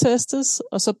teknologien skal testes,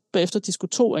 og så bagefter Disco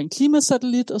 2 er en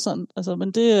klimasatellit, og sådan, altså,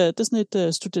 men det er sådan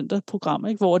et studenterprogram,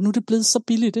 ikke? Hvor nu er det blevet så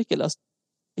billigt, ikke? Eller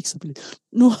ikke så billigt.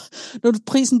 Nu er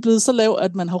prisen blevet så lav,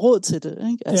 at man har råd til det,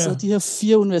 ikke? Altså de her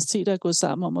 4 universiteter er gået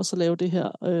sammen om at så lave det her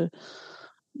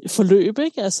forløb,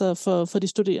 ikke? Altså for de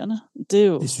studerende. Det er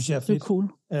jo, det synes jeg er fedt. Cool.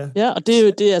 Ja, og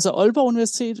det er altså Aalborg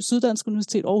Universitet, Syddansk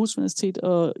Universitet, Aarhus Universitet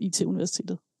og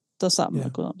IT-universitetet, der sammen er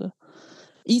gået om det.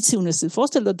 IT-universitet,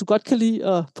 forestil dig, at du godt kan lide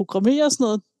at programmere og sådan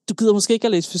noget. Du gider måske ikke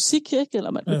at læse fysik, ikke?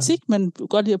 Eller matematik, men du kan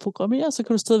godt lide at programmere, så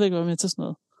kan du stadigvæk være med til sådan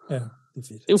noget. Ja, det er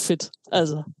fedt. Det er jo fedt.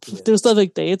 Altså, det er jo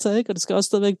stadigvæk data, ikke? Og det skal også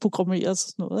stadigvæk programmeres og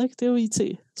sådan noget, ikke? Det er jo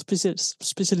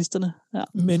IT-specialisterne. Ja.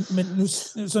 Men nu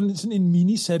sådan en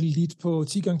mini-satellit på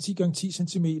 10x10x10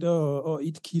 cm og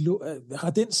 1 kilo, har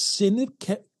den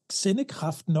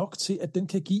sendekraft nok til, at den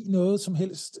kan give noget som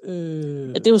helst? Ja,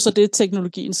 det er jo så det,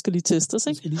 teknologien skal lige testes,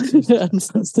 ikke?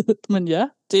 Men ja,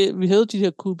 vi havde de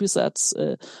her CubeSats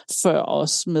før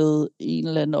os med en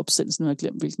eller anden opsendelse, nu har jeg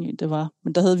glemt, hvilken en det var.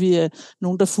 Men der havde vi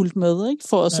nogen, der fulgte med, ikke?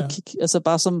 For at så kigge, altså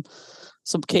bare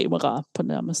som kamera på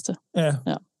nærmeste. Ja.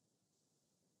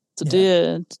 Så det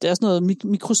er sådan noget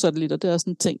mikrosatellitter, det er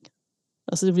sådan en ting.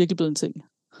 Altså det er virkelig blevet en ting.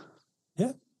 Ja.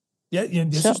 Ja,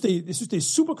 jeg synes, det er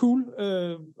super cool,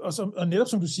 og netop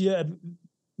som du siger, at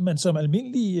man som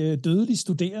almindelig dødelig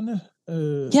studerende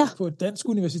på et dansk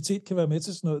universitet kan være med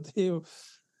til sådan noget.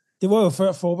 Det var jo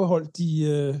før forbeholdt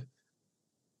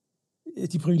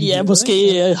de privilegerede. Ja, måske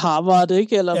ikke? Harvard,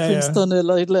 ikke? Eller Princeton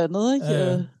eller et eller andet, ikke?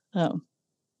 Ja.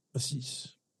 Præcis.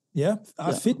 Ja,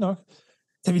 fedt nok.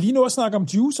 Kan vi lige nå at snakke om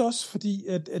Juice også, fordi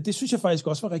at det synes jeg faktisk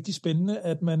også var rigtig spændende,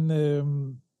 at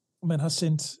man har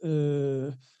sendt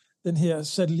den her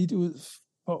satellit ud.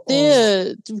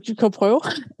 Du kan prøve.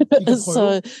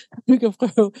 Så vi kan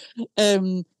prøve.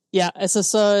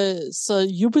 Så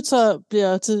Jupiter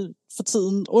bliver for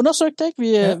tiden undersøgt, ikke?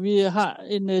 Vi har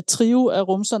en trio af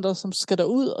rumsonder, som skal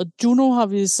derud, og Juno har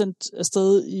vi sendt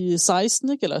afsted i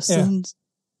 16, ikke? Eller siden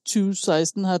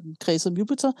 2016 har den kredset om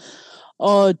Jupiter.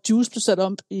 Og Juice blev sat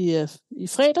op i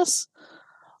fredags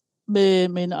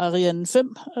med en Ariane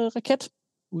 5-raket.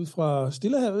 Ud fra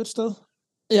Stillehavet et sted?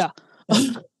 Ja.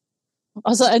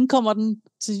 Og så ankommer den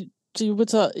til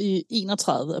Jupiter i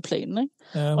 31 af planen, ikke?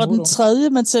 Ja, og den tredje,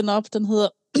 man sender op, den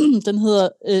hedder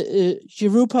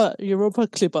Europa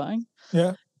Clipper, ikke?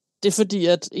 Ja. Det er fordi,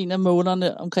 at en af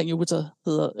månerne omkring Jupiter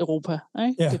hedder Europa.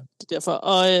 Ikke? Ja. Det er derfor.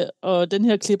 Og den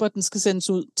her klipper, den skal sendes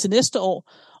ud til næste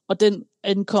år, og den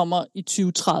ankommer i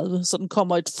 2030, så den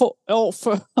kommer et få år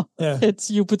før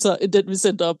et Jupiter, end den vi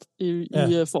sendte op i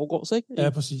forgårs, ikke? Ja,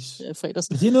 præcis. Fredags.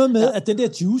 Men det er noget med, at den der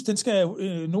juice, den skal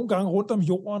nogle gange rundt om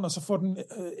jorden, og så får den...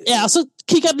 Ja, og så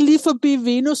kigger den lige forbi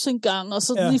Venus en gang, og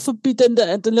så lige forbi den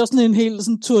der, den laver sådan en hel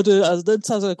sådan tur, altså den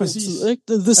tager så god tid, ikke?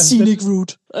 The scenic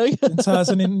route, ikke? Den tager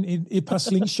sådan et par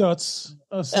slingshots,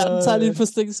 og så... Ja, den tager lige et par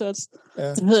slingshots.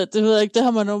 Ja. Det ved jeg ikke, det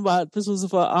har man jo bare besluttet sig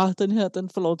for, den her, den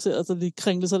får lov til at lige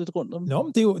kringle sig lidt rundt om. Nå,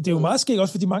 men det er jo meget skægt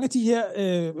også, fordi mange af de her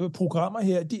programmer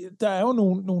her, der er jo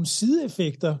nogle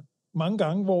sideeffekter mange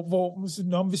gange,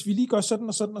 hvor hvis vi lige gør sådan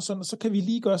og sådan og sådan, så kan vi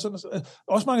lige gøre sådan og sådan.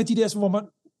 Også mange af de der,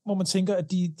 hvor man tænker,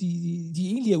 at de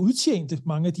egentlig er udtjente,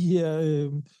 mange af de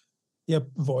her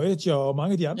Voyager og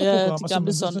mange af de andre programmer. De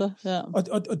gamle sonder. Ja. Og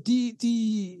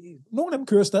nogle af dem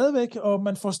kører stadigvæk, og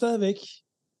man får stadigvæk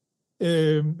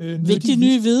vigtig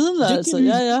ny viden, altså.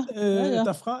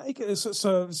 Derfra, ikke?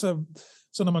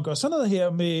 Så når man gør sådan noget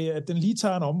her med, at den lige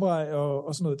tager en omvej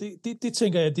og sådan noget, det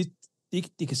tænker jeg,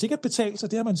 det kan sikkert betale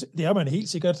sig. Det har man helt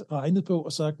sikkert regnet på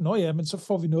og sagt, nå ja, men så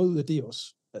får vi noget ud af det også.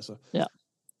 Altså. Ja,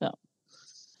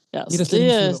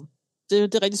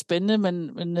 det er rigtig spændende,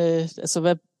 men altså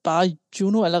hvad bare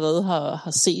Juno allerede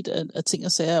har set af ting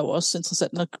og sager, er jo også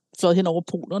interessant, når fløjet hen over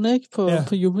polerne, ikke?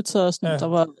 På Jupiter. Sådan, der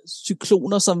var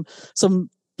cykloner, som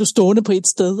blev stående på et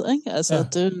sted, ikke? Altså,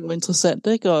 det er jo interessant,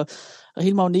 ikke? Og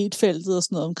hele magnetfeltet og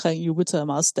sådan noget omkring Jupiter er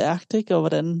meget stærkt, ikke? Og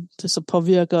hvordan det så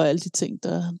påvirker alle de ting,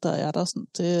 der er der. Sådan.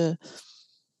 Det,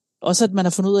 også at man har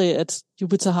fundet ud af, at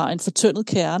Jupiter har en fortyndet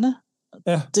kerne.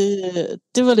 Ja.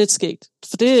 Det var lidt skægt.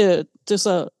 For det er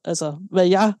så, altså, hvad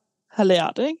jeg har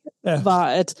lært, ikke? Var,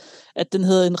 at den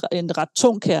havde en ret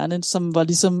tung kerne, som var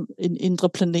ligesom en indre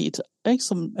planet, ikke?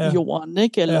 Som Jorden,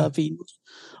 ikke? Eller Venus.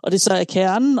 Og det så er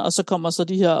kernen, og så kommer så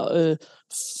de her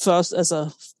først, altså,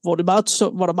 hvor der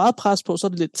er meget pres på, så er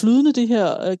det lidt flydende, de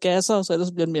her gasser, og så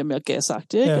ellers bliver det mere og mere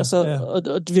gasagtigt, ikke? Og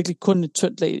det er virkelig kun et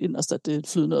tyndt lag inderst, at det er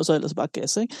flydende, og så ellers bare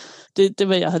gas, ikke? Det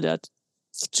var jeg har lært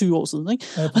 20 år siden, ikke?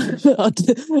 Ja,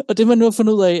 og det man nu har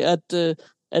fundet ud af, at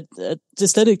det er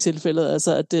slet ikke tilfældet,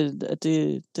 altså at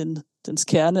dens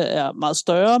kerne er meget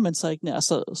større, men så ikke nær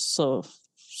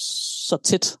så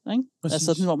tæt, ikke?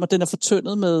 Altså hvor den er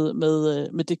fortyndet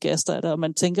med det gas, der er der, og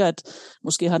man tænker, at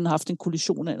måske har den haft en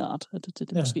kollision af en art. At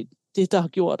det er måske det, der har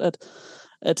gjort,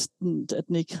 at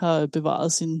den ikke har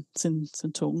bevaret sin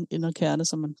tunge inderkerne,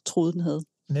 som man troede, den havde.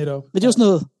 Netop. Men det er jo sådan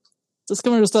noget, så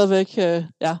skal man jo stadigvæk,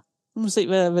 nu må vi se,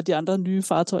 hvad de andre nye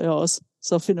fartøjer også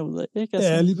så finder ud af, ikke?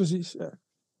 Altså. Ja, lige præcis,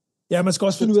 Ja, man skal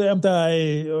også finde ud af, om der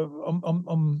er,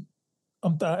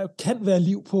 om der kan være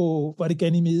liv på, var det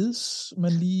Ganymedes,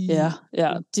 man lige...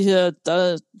 Ja, der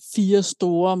er 4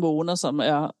 store måner, som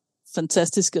er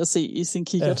fantastiske at se i sin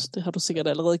kikkert. Det har du sikkert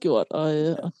allerede gjort,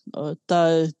 og der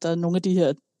er nogle af de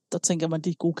her, der tænker man, de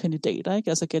er gode kandidater,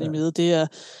 ikke? Altså Ganymede, det er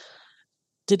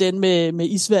den med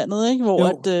isvandet, ikke? Hvor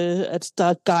at der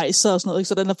er gejser og sådan noget, ikke?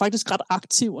 Så den er faktisk ret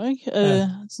aktiv, ikke?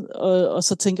 Og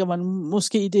så tænker man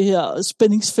måske i det her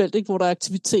spændingsfelt, ikke? Hvor der er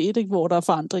aktivitet, ikke? Hvor der er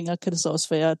forandringer, kan det så også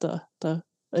være, at der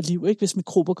er liv, ikke? Hvis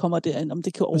mikrober kommer derind, om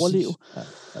det kan overleve.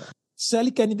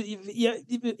 Særligt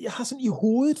jeg har sådan i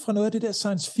hovedet fra noget af det der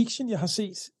science fiction, jeg har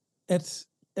set, at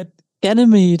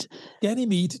Ganymede,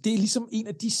 det er ligesom en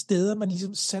af de steder, man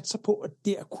ligesom satser på, at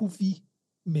der kunne vi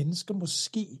mennesker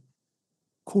måske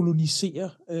kolonisere,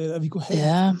 at vi kunne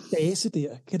have en base der.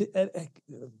 Kan det,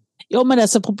 Jo, men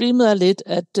altså problemet er lidt,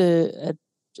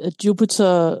 at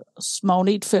Jupiters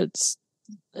magnetfelt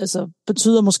altså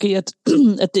betyder måske, at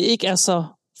det ikke er så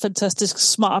fantastisk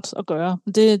smart at gøre.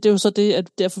 Det er jo så det,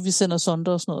 at derfor vi sender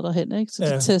sonder og sådan noget derhen, ikke? Så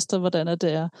de tester, hvordan det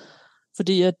er.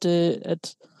 Fordi at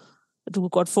du kan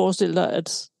godt forestille dig,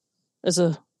 at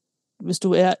altså, hvis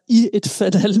du er i et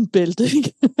fadallenbælte,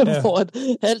 ikke? Hvor at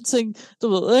alting, du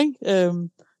ved, ikke?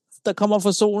 Der kommer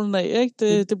fra solen af,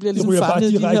 ikke? Det bliver ligesom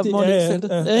fanget i de her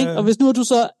magnetfelter. Ikke? Og hvis nu du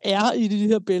så er i de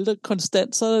her bælter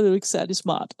konstant, så er det jo ikke særlig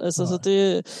smart. Altså, så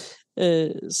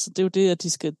det er jo det, at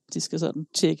de skal sådan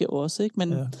tjekke også, ikke?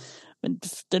 Men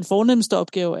den fornemmeste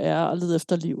opgave er at lede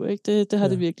efter liv, ikke? Det har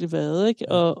det virkelig været,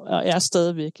 ikke? Og er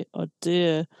stadigvæk. Og det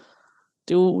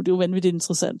er jo vanvittigt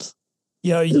interessant.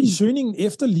 Ja, og i søgningen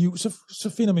efter liv, så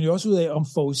finder man jo også ud af, om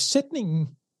forudsætningen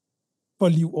for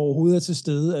liv overhovedet er til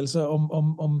stede. Altså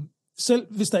om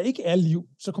selv hvis der ikke er liv,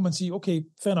 så kunne man sige, okay,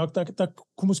 fair nok, der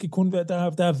kunne måske kun være,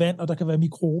 der er vand, og der kan være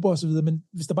mikrober osv., men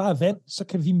hvis der bare er vand, så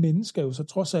kan vi mennesker jo så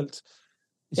trods alt,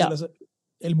 altså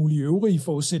alle mulige øvrige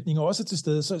forudsætninger også er til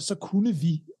stede, så kunne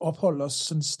vi opholde os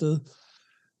sådan et sted.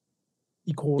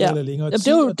 i kortere eller længere Jamen,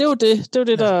 tid. det er jo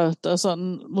det, der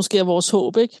sådan, måske er vores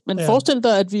håb, ikke? Men forestil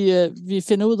dig, at vi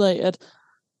finder ud af,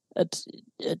 at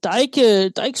der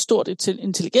er ikke stort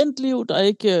intelligent liv, der er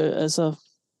ikke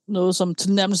noget, som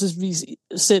tilnærmelsesvis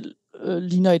selv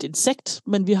ligner et insekt,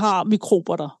 men vi har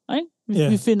mikrober der, ikke?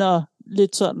 Vi finder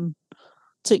lidt sådan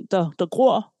ting, der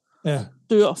gror,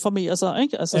 dør, formerer sig,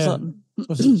 ikke? Altså sådan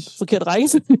forkert række,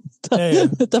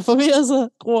 der formerer sig,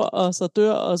 gror, og så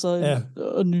dør, og så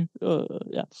og ny.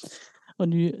 Og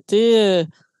nye. Det,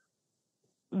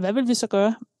 hvad vil vi så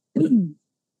gøre?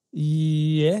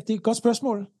 Ja, det er et godt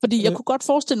spørgsmål. Fordi jeg kunne godt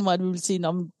forestille mig, at vi vil sige, det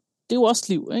er jo også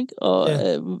liv, ikke? Og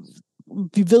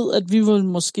vi ved, at vi vil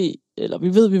måske, eller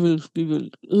vi ved, at vi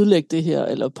vil ødelægge det her,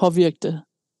 eller påvirke det.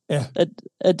 Ja.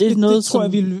 Er det noget,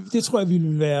 det tror jeg, vi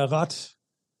vil være ret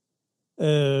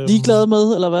ligeglade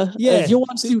med, eller hvad? Ja,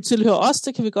 jordens liv tilhører os,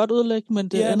 det kan vi godt ødelægge, men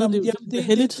det andet liv er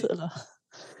helligt, eller?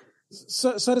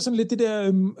 Så er det sådan lidt det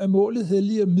der af målet,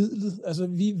 hellige og midlet. Altså,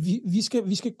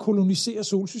 vi skal kolonisere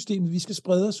solsystemet, vi skal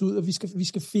sprede os ud, og vi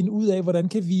skal finde ud af, hvordan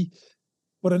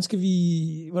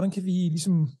kan vi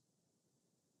ligesom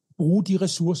bruge de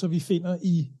ressourcer, vi finder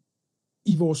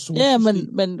i vores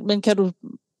solsystem. Ja, men kan du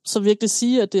så virkelig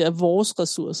sige, at det er vores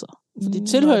ressourcer? For de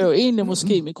tilhører jo egentlig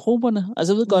måske mikroberne.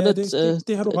 Altså jeg ved godt, at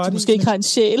de måske ikke har en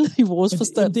sjæl i vores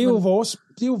forstand. Men det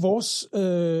er jo vores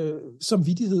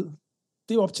samvittighed.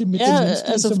 Det er jo op til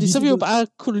fordi så er vi jo bare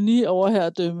koloni over her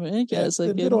at dømme, ikke? Ja, altså,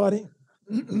 det er du ret i.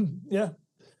 Ja.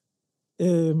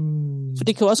 For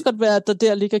det kan også godt være, at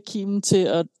der ligger kimen til,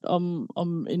 at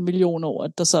om 1 million år,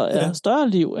 at der så er større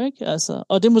liv, ikke? Altså,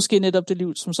 og det er måske netop det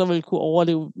liv, som så vil kunne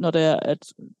overleve, når det er,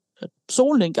 at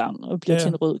solen engang bliver til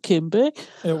en rød kæmpe, ikke?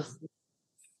 Jo.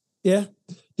 Ja,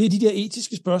 det er de der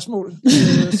etiske spørgsmål,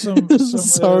 som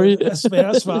er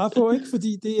svære at svare på, ikke?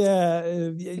 Fordi det er...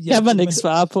 kan man ikke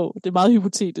svare på. Det er meget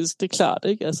hypotetisk, det er klart,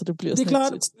 ikke? Altså, det bliver det er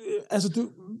klart,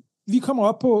 vi kommer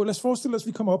op på, lad os forestille os,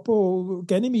 vi kommer op på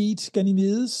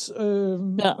Ganymedes,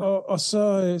 og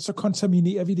så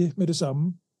kontaminerer vi det med det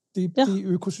samme. Det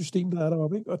økosystem, der er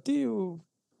deroppe, ikke? Og det er jo...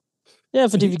 Ja,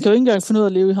 fordi vi kan jo ikke engang finde ud af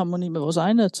at leve i harmoni med vores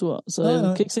egen natur, så jeg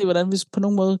kan ikke se, hvordan vi på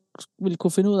nogen måde ville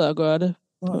kunne finde ud af at gøre det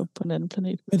på en anden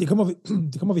planet. Men det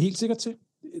kommer vi helt sikkert til.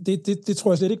 Det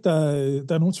tror jeg slet ikke, der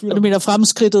er nogen tvivl om. Og du mener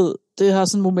fremskridtet, det har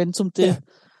sådan momentum, det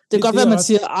kan godt være, at man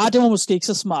siger, det var måske ikke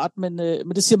så smart, men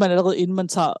det siger man allerede, inden man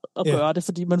tager og gør det,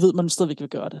 fordi man ved, at man stadigvæk vil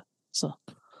gøre det. Så.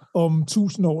 Om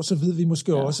 1000 år, så ved vi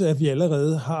måske også, at vi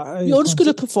allerede har... Vi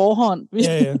undskylder på forhånd.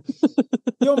 Ja.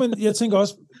 Jo, men jeg tænker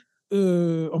også,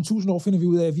 om 1000 år finder vi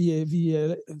ud af, at vi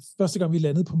første gang vi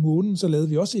landede på månen, så lavede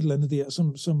vi også et eller andet der,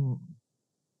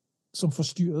 som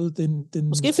forstyrrede den...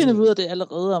 Måske finder vi ud af det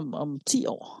allerede om 10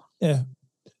 år. Ja.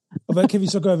 Og hvad kan vi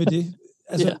så gøre ved det?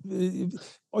 Altså, men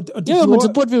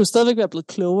så burde vi jo stadigvæk være blevet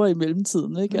klogere i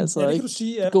mellemtiden, ikke? Altså, det kan du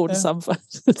sige. Gå det samme for.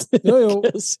 Jo.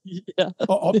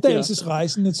 Og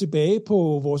opdagelsesrejsende tilbage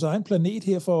på vores egen planet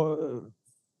her for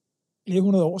flere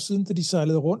 100 år siden, da de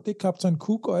sejlede rundt, det Kaptajn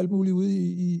Cook og alt muligt ude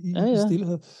i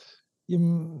Stillehavet.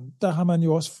 Jamen, der har man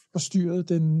jo også forstyrret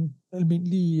den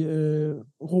almindelige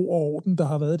ro og orden, der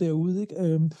har været derude, ikke?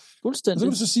 Fuldstændig. Så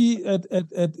kan du så sige,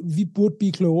 at vi burde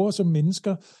blive klogere som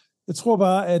mennesker. Jeg tror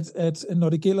bare, at når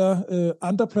det gælder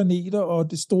andre planeter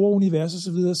og det store univers og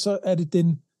så videre, så er det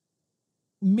den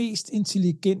mest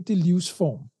intelligente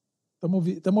livsform.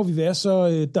 Der må vi være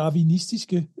så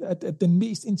darwinistiske, at den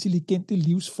mest intelligente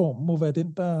livsform må være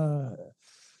den,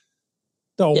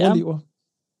 der overlever.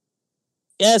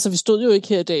 Ja, altså vi stod jo ikke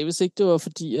her i dag, hvis ikke det var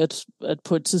fordi, at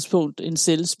på et tidspunkt en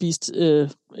celle spiste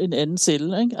en anden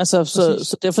celle, ikke? Altså,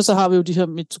 så derfor så har vi jo de her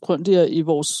mitokondrier i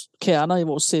vores kerner, i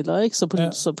vores celler, ikke?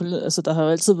 Så der har jo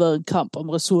altid været en kamp om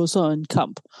ressourcer og en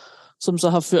kamp, som så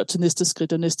har ført til næste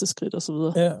skridt og så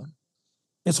videre. Ja.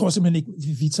 Jeg tror simpelthen ikke,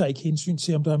 vi tager ikke hensyn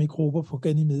til, om der er mikrober på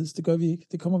Ganymedes. Det gør vi ikke.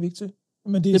 Det kommer vi ikke til.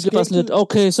 Men det bliver bare sådan lidt,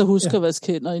 okay, så husk at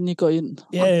vaske hænder, inden I går ind.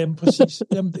 Ja, præcis.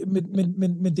 Jamen,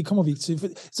 men det kommer vi ikke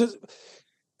til. Så,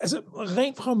 altså,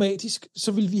 rent pragmatisk,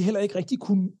 så vil vi heller ikke rigtig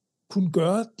kunne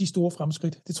gøre de store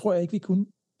fremskridt. Det tror jeg ikke, vi kunne.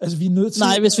 Altså, vi er nødt til...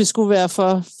 Nej, hvis vi skulle være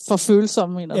for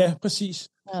følsomme, mener du? Ja, præcis.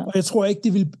 Ja. Og jeg tror ikke,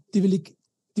 det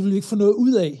vil ikke få noget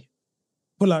ud af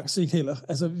på lang sigt heller.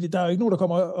 Altså, der er jo ikke nogen, der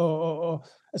kommer og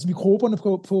altså, mikroberne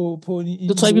på en...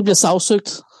 Du tror ikke, vi bliver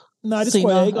sagsøgt? Nej, det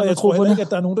tror jeg ikke, og jeg tror heller ikke,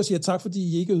 at der er nogen, der siger tak, fordi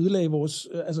I ikke ødelagde vores...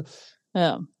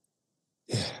 Ja.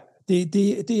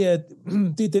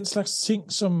 Det er den slags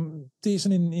ting, som... Det er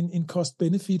sådan en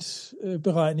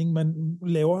cost-benefit-beregning, man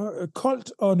laver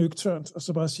koldt og nøgternt, og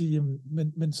så bare sige,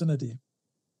 men sådan er det.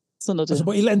 Sådan er det. Altså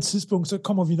på et eller andet tidspunkt, så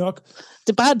kommer vi nok...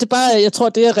 Det er bare, jeg tror,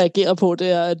 det jeg reagerer på, det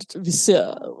er, at vi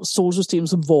ser solsystemet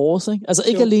som vores, ikke? Altså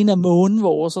ikke alene er månen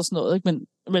vores og sådan noget, ikke? Men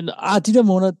Men de der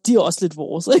måneder, de er også lidt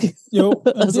vores, ikke? Jo,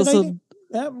 altså, det er rigtigt.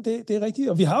 Ja, men det er rigtigt.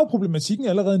 Og vi har jo problematikken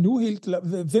allerede nu helt.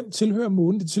 Hvem tilhører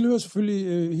månen? Det tilhører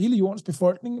selvfølgelig hele jordens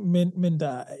befolkning, men der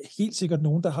er helt sikkert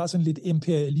nogen, der har sådan lidt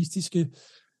imperialistiske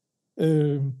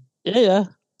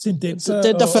tendenser.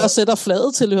 Den, der først sætter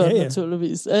flaget, tilhører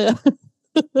naturligvis. Ja.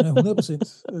 Ja, 100%.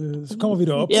 Så kommer vi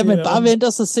derop. Ja, men bare vent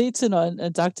og så se til, når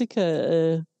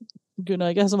Antarktika begynder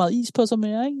ikke at have så meget is på sig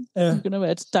mere, ikke? Det begynder at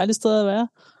være et dejligt sted at være.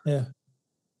 Ja,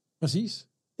 præcis.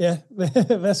 Ja,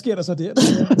 hvad sker der så der?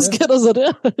 Hvad sker der så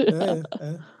der?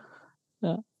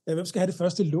 Ja, hvem skal have det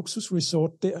første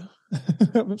luksusresort der?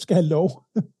 Hvem skal have lov?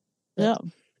 Ja.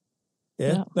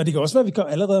 Nå, det kan også være, at vi går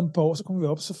allerede om et par år, så kommer vi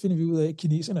op, så finder vi ud af, at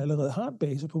kineserne allerede har en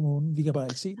base på månen. Vi kan bare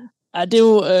ikke se den. Ja, det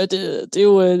er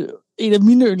jo en af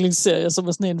mine yndlingsserier, som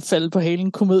er sådan en fald på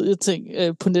halen komedieting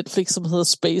på Netflix, som hedder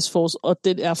Space Force, og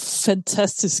den er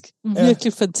fantastisk.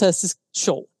 Virkelig fantastisk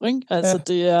sjov, ikke? Altså,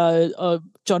 det er... Og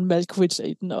John Malkovich er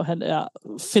i den, og han er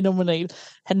fænomenal.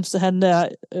 Han er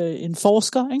en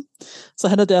forsker, ikke? Så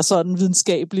han er der sådan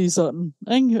videnskabelig sådan,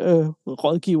 ikke?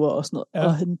 Rådgiver og sådan noget. Ja.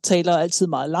 Og han taler altid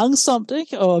meget langsomt,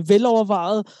 ikke? Og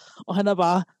velovervejet, og han er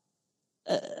bare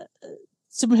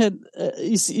simpelthen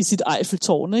i sit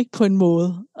Eiffeltårn, ikke? På en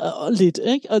måde, og lidt,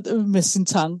 ikke? Og med sine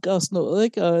tanker og sådan noget,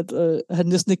 ikke? Og han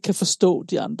næsten ikke kan forstå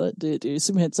de andre. Det er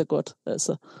simpelthen så godt,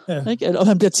 altså. Ja. Ikke? Og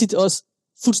han bliver tit også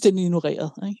fuldstændig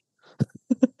ignoreret, ikke?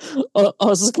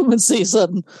 og så skal man se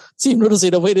sådan 10 minutter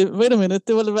senere, wait a minute,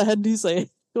 det var hvad han lige sagde. Det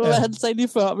var, hvad han sagde lige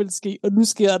før ville ske, og nu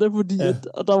sker det, fordi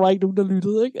og der var ikke nogen, der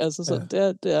lyttede, ikke? Altså, så det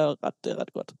er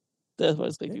ret godt. Det er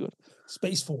faktisk rigtig godt.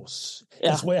 Space Force.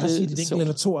 Jeg tror, jeg har set et enkelt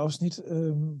eller 2 afsnit,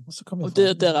 og så kom jeg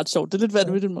det er ret sjovt. Det er lidt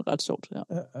vanvittigt, men ret sjovt,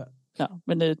 ja.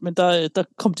 Men der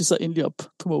kom de så endelig op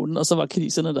på månen, og så var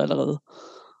kineserne der allerede.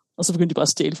 Og så begyndte de bare at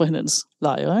stjæle fra hinandens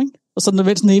lejre, ikke? Og så når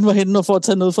den ene var henne og for at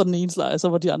tage noget fra den ene lejr, så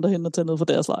var de andre henne og tage noget fra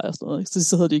deres lejr og sådan noget, ikke?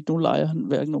 Så havde de ikke nogen lejre,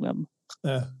 hverken nogen af dem.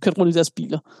 Ja. Kørte rundt i deres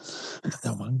biler. Der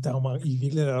er jo mange, i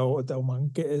virkeligheden der er jo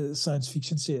mange science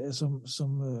fiction serier,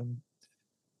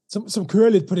 som kører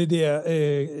lidt på det der,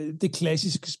 det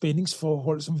klassiske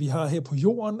spændingsforhold, som vi har her på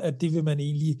jorden, at det vil man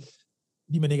egentlig,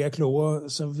 fordi man ikke er klogere,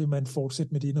 så vil man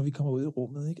fortsætte med det, når vi kommer ud i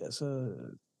rummet, ikke? Altså,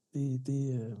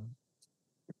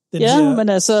 men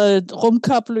altså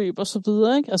rumkapløb og så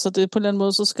videre, ikke? Altså det på en eller anden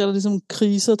måde, så skal der ligesom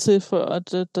kriser til, for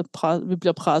at vi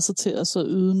bliver presset til at så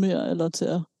yde mere, eller til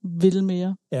at ville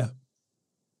mere. Ja.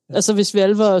 Altså hvis vi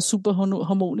alle var super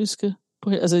harmoniske,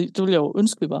 altså det ville jeg jo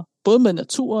ønske, vi var. Både med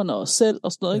naturen og os selv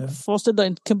og sådan noget, ikke? Forestil dig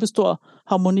en kæmpe stor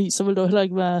harmoni, så ville der jo heller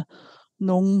ikke være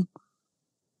nogen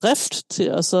rift til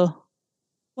at så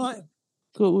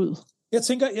gå ud. Jeg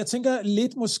tænker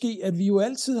lidt måske, at vi jo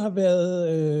altid har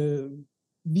været...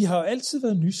 Vi har altid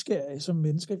været nysgerrige som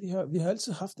mennesker. Vi har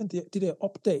altid haft det der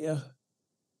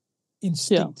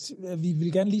opdagerinstinkt. Ja. Vi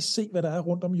vil gerne lige se, hvad der er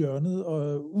rundt om hjørnet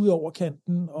og ud over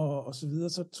kanten og så videre.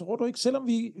 Så tror du ikke, selvom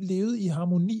vi levede i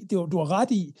harmoni, du har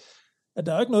ret i, at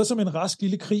der er ikke noget som en rask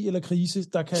lille krig eller krise,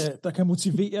 der kan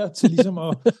motivere til ligesom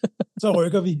at så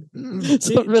rykker vi.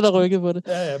 Så bliver der rykket på det.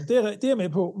 Ja, det er jeg med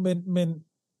på, men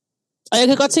og jeg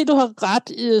kan godt se, at du har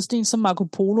ret, Sten, som Marco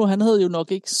Polo. Han havde jo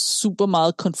nok ikke super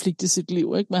meget konflikt i sit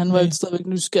liv, ikke? Men han var jo stadigvæk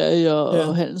nysgerrig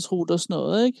og handelsrute og sådan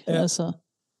noget, ikke? Ja. Altså.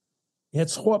 Jeg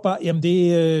tror bare, jamen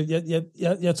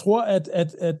jeg tror,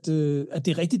 at det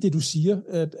er rigtigt, det du siger,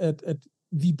 at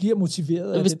vi bliver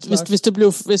motiveret.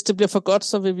 Hvis det bliver for godt,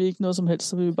 så vil vi ikke noget som helst,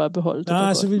 så vil vi bare beholde det.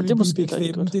 Nej, så vil vi blive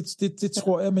bekvemme. Det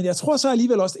tror jeg, men jeg tror så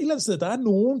alligevel også, et eller andet sted, der er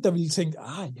nogen, der vil tænke,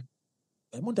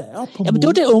 hvad må der er på jamen, det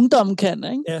er jo det, ungdommen kan,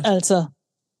 ikke? Ja. Altså,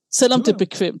 selvom det er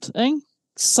bekvemt, ikke?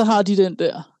 Så har de den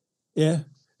der. Ja,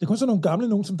 det er kun sådan nogle gamle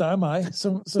nogen, som dig og mig.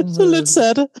 Som så lidt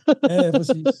satte. Ja,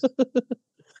 præcis.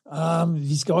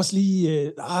 Vi skal også lige...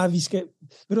 ved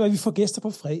du hvad, vi får gæster på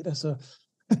fredag, så...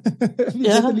 vi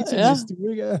venter lige til næste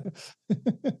uge, ikke?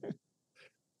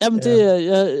 Jamen, det er...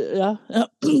 Ja.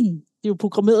 De er jo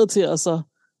programmeret til at så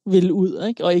ville ud,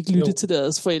 ikke? Og ikke lytte til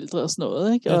deres forældre og sådan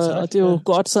noget, ikke? Og det er jo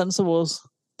godt sådan, så vores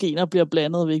gener bliver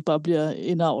blandet, og vi ikke bare bliver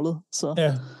indavlet. Så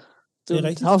det er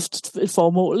rigtigt. Haft et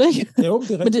formål, ikke? Jo,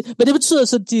 det er rigtigt. Men det betyder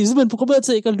så, at de er simpelthen programmeret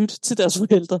til ikke at lytte til deres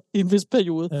forældre i en vis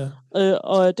periode. Ja.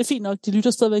 Og det er fint nok, de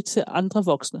lytter stadigvæk til andre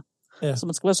voksne. Ja. Så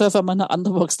man skal bare sørge for, at man har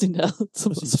andre voksne i nærheden,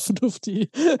 som er så fornuftige,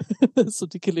 så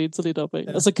de kan læne sig lidt op af.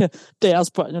 Ja. Og så kan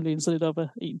deres børn jo læne sig lidt op af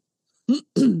en.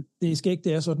 Det skal ikke,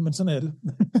 det er sådan, men sådan er det.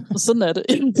 Sådan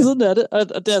er det,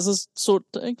 og det er så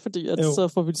sundt, ikke? Fordi at så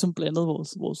får vi ligesom blandet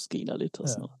vores gener lidt og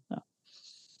sådan noget.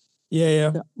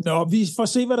 Ja. Nå, vi får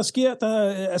se, hvad der sker.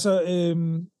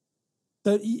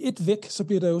 Der i et væk, så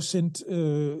bliver der jo sendt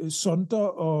sonder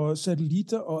og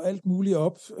satellitter og alt muligt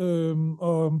op.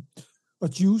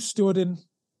 Og JUICE, det var den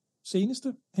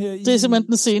seneste. Det er simpelthen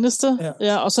den seneste.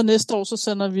 Ja, og så næste år, så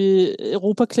sender vi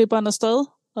Europaklipperen afsted,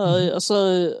 og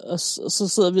så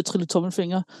sidder vi og triller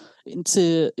tommelfinger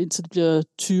indtil det bliver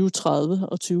 2030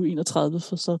 og 2031,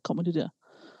 for så kommer de der.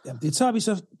 Jamen, det tager vi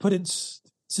så på den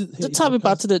tid her. Det tager vi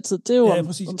bare til den tid. Det er jo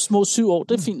om små 7 år.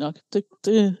 Det er fint nok.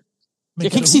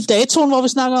 Jeg kan ikke sige datoen, hvor vi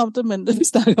snakker om det, men vi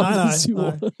snakker om det i 7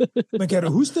 år. Men kan du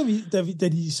huske, da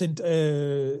de sendte...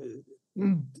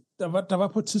 Der var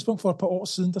på et tidspunkt for et par år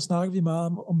siden, der snakkede vi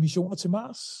meget om missioner til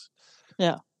Mars.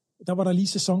 Ja. Der var der lige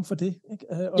sæson for det. Ikke?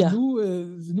 Og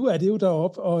nu er det jo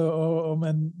deroppe, og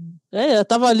man... Ja,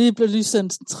 der var blevet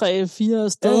sendt 3-4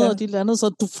 steder, og de landede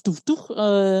så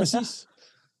Præcis.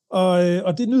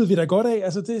 Og det nyder vi da godt af.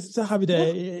 Altså så har vi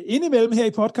da indimellem her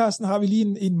i podcasten, har vi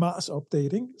lige en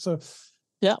Mars-update, ikke? Så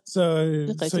det er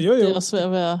rigtigt. Jo. Det er også svært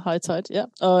at være high-tide, ja.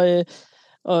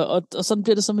 Og sådan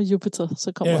bliver det så med Jupiter,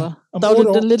 så kommer der er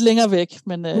jo lidt længere væk.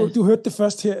 Men, du hørte det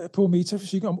først her på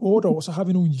Metafysikken. Om 8 år, så har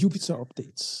vi nogle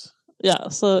Jupiter-updates. Ja,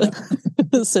 så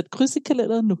sæt kryds i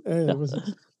kalenderen nu. Ja, præcis.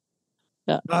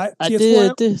 Ja. Nej,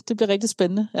 det bliver rigtig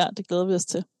spændende. Ja, det glæder vi os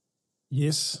til.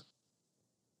 Yes.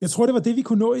 Jeg tror, det var det, vi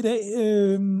kunne nå i dag.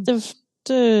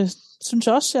 Det synes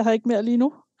jeg også. Jeg har ikke mere lige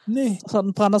nu. Nej. Så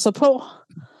den brænder sig på.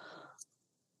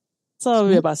 Så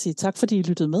vil jeg bare sige tak, fordi I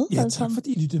lyttede med. Ja, tak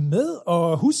fordi I lyttede med.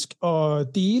 Og husk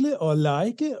at dele og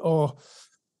like og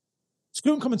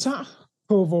skriv en kommentar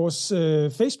på vores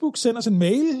Facebook. Send os en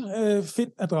mail.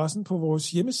 Find adressen på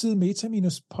vores hjemmeside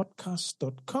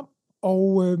meta-podcast.com.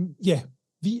 Og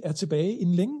vi er tilbage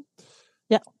inden længe.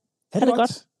 Ja, ha' det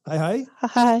godt. Hej hej. Hej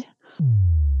hej.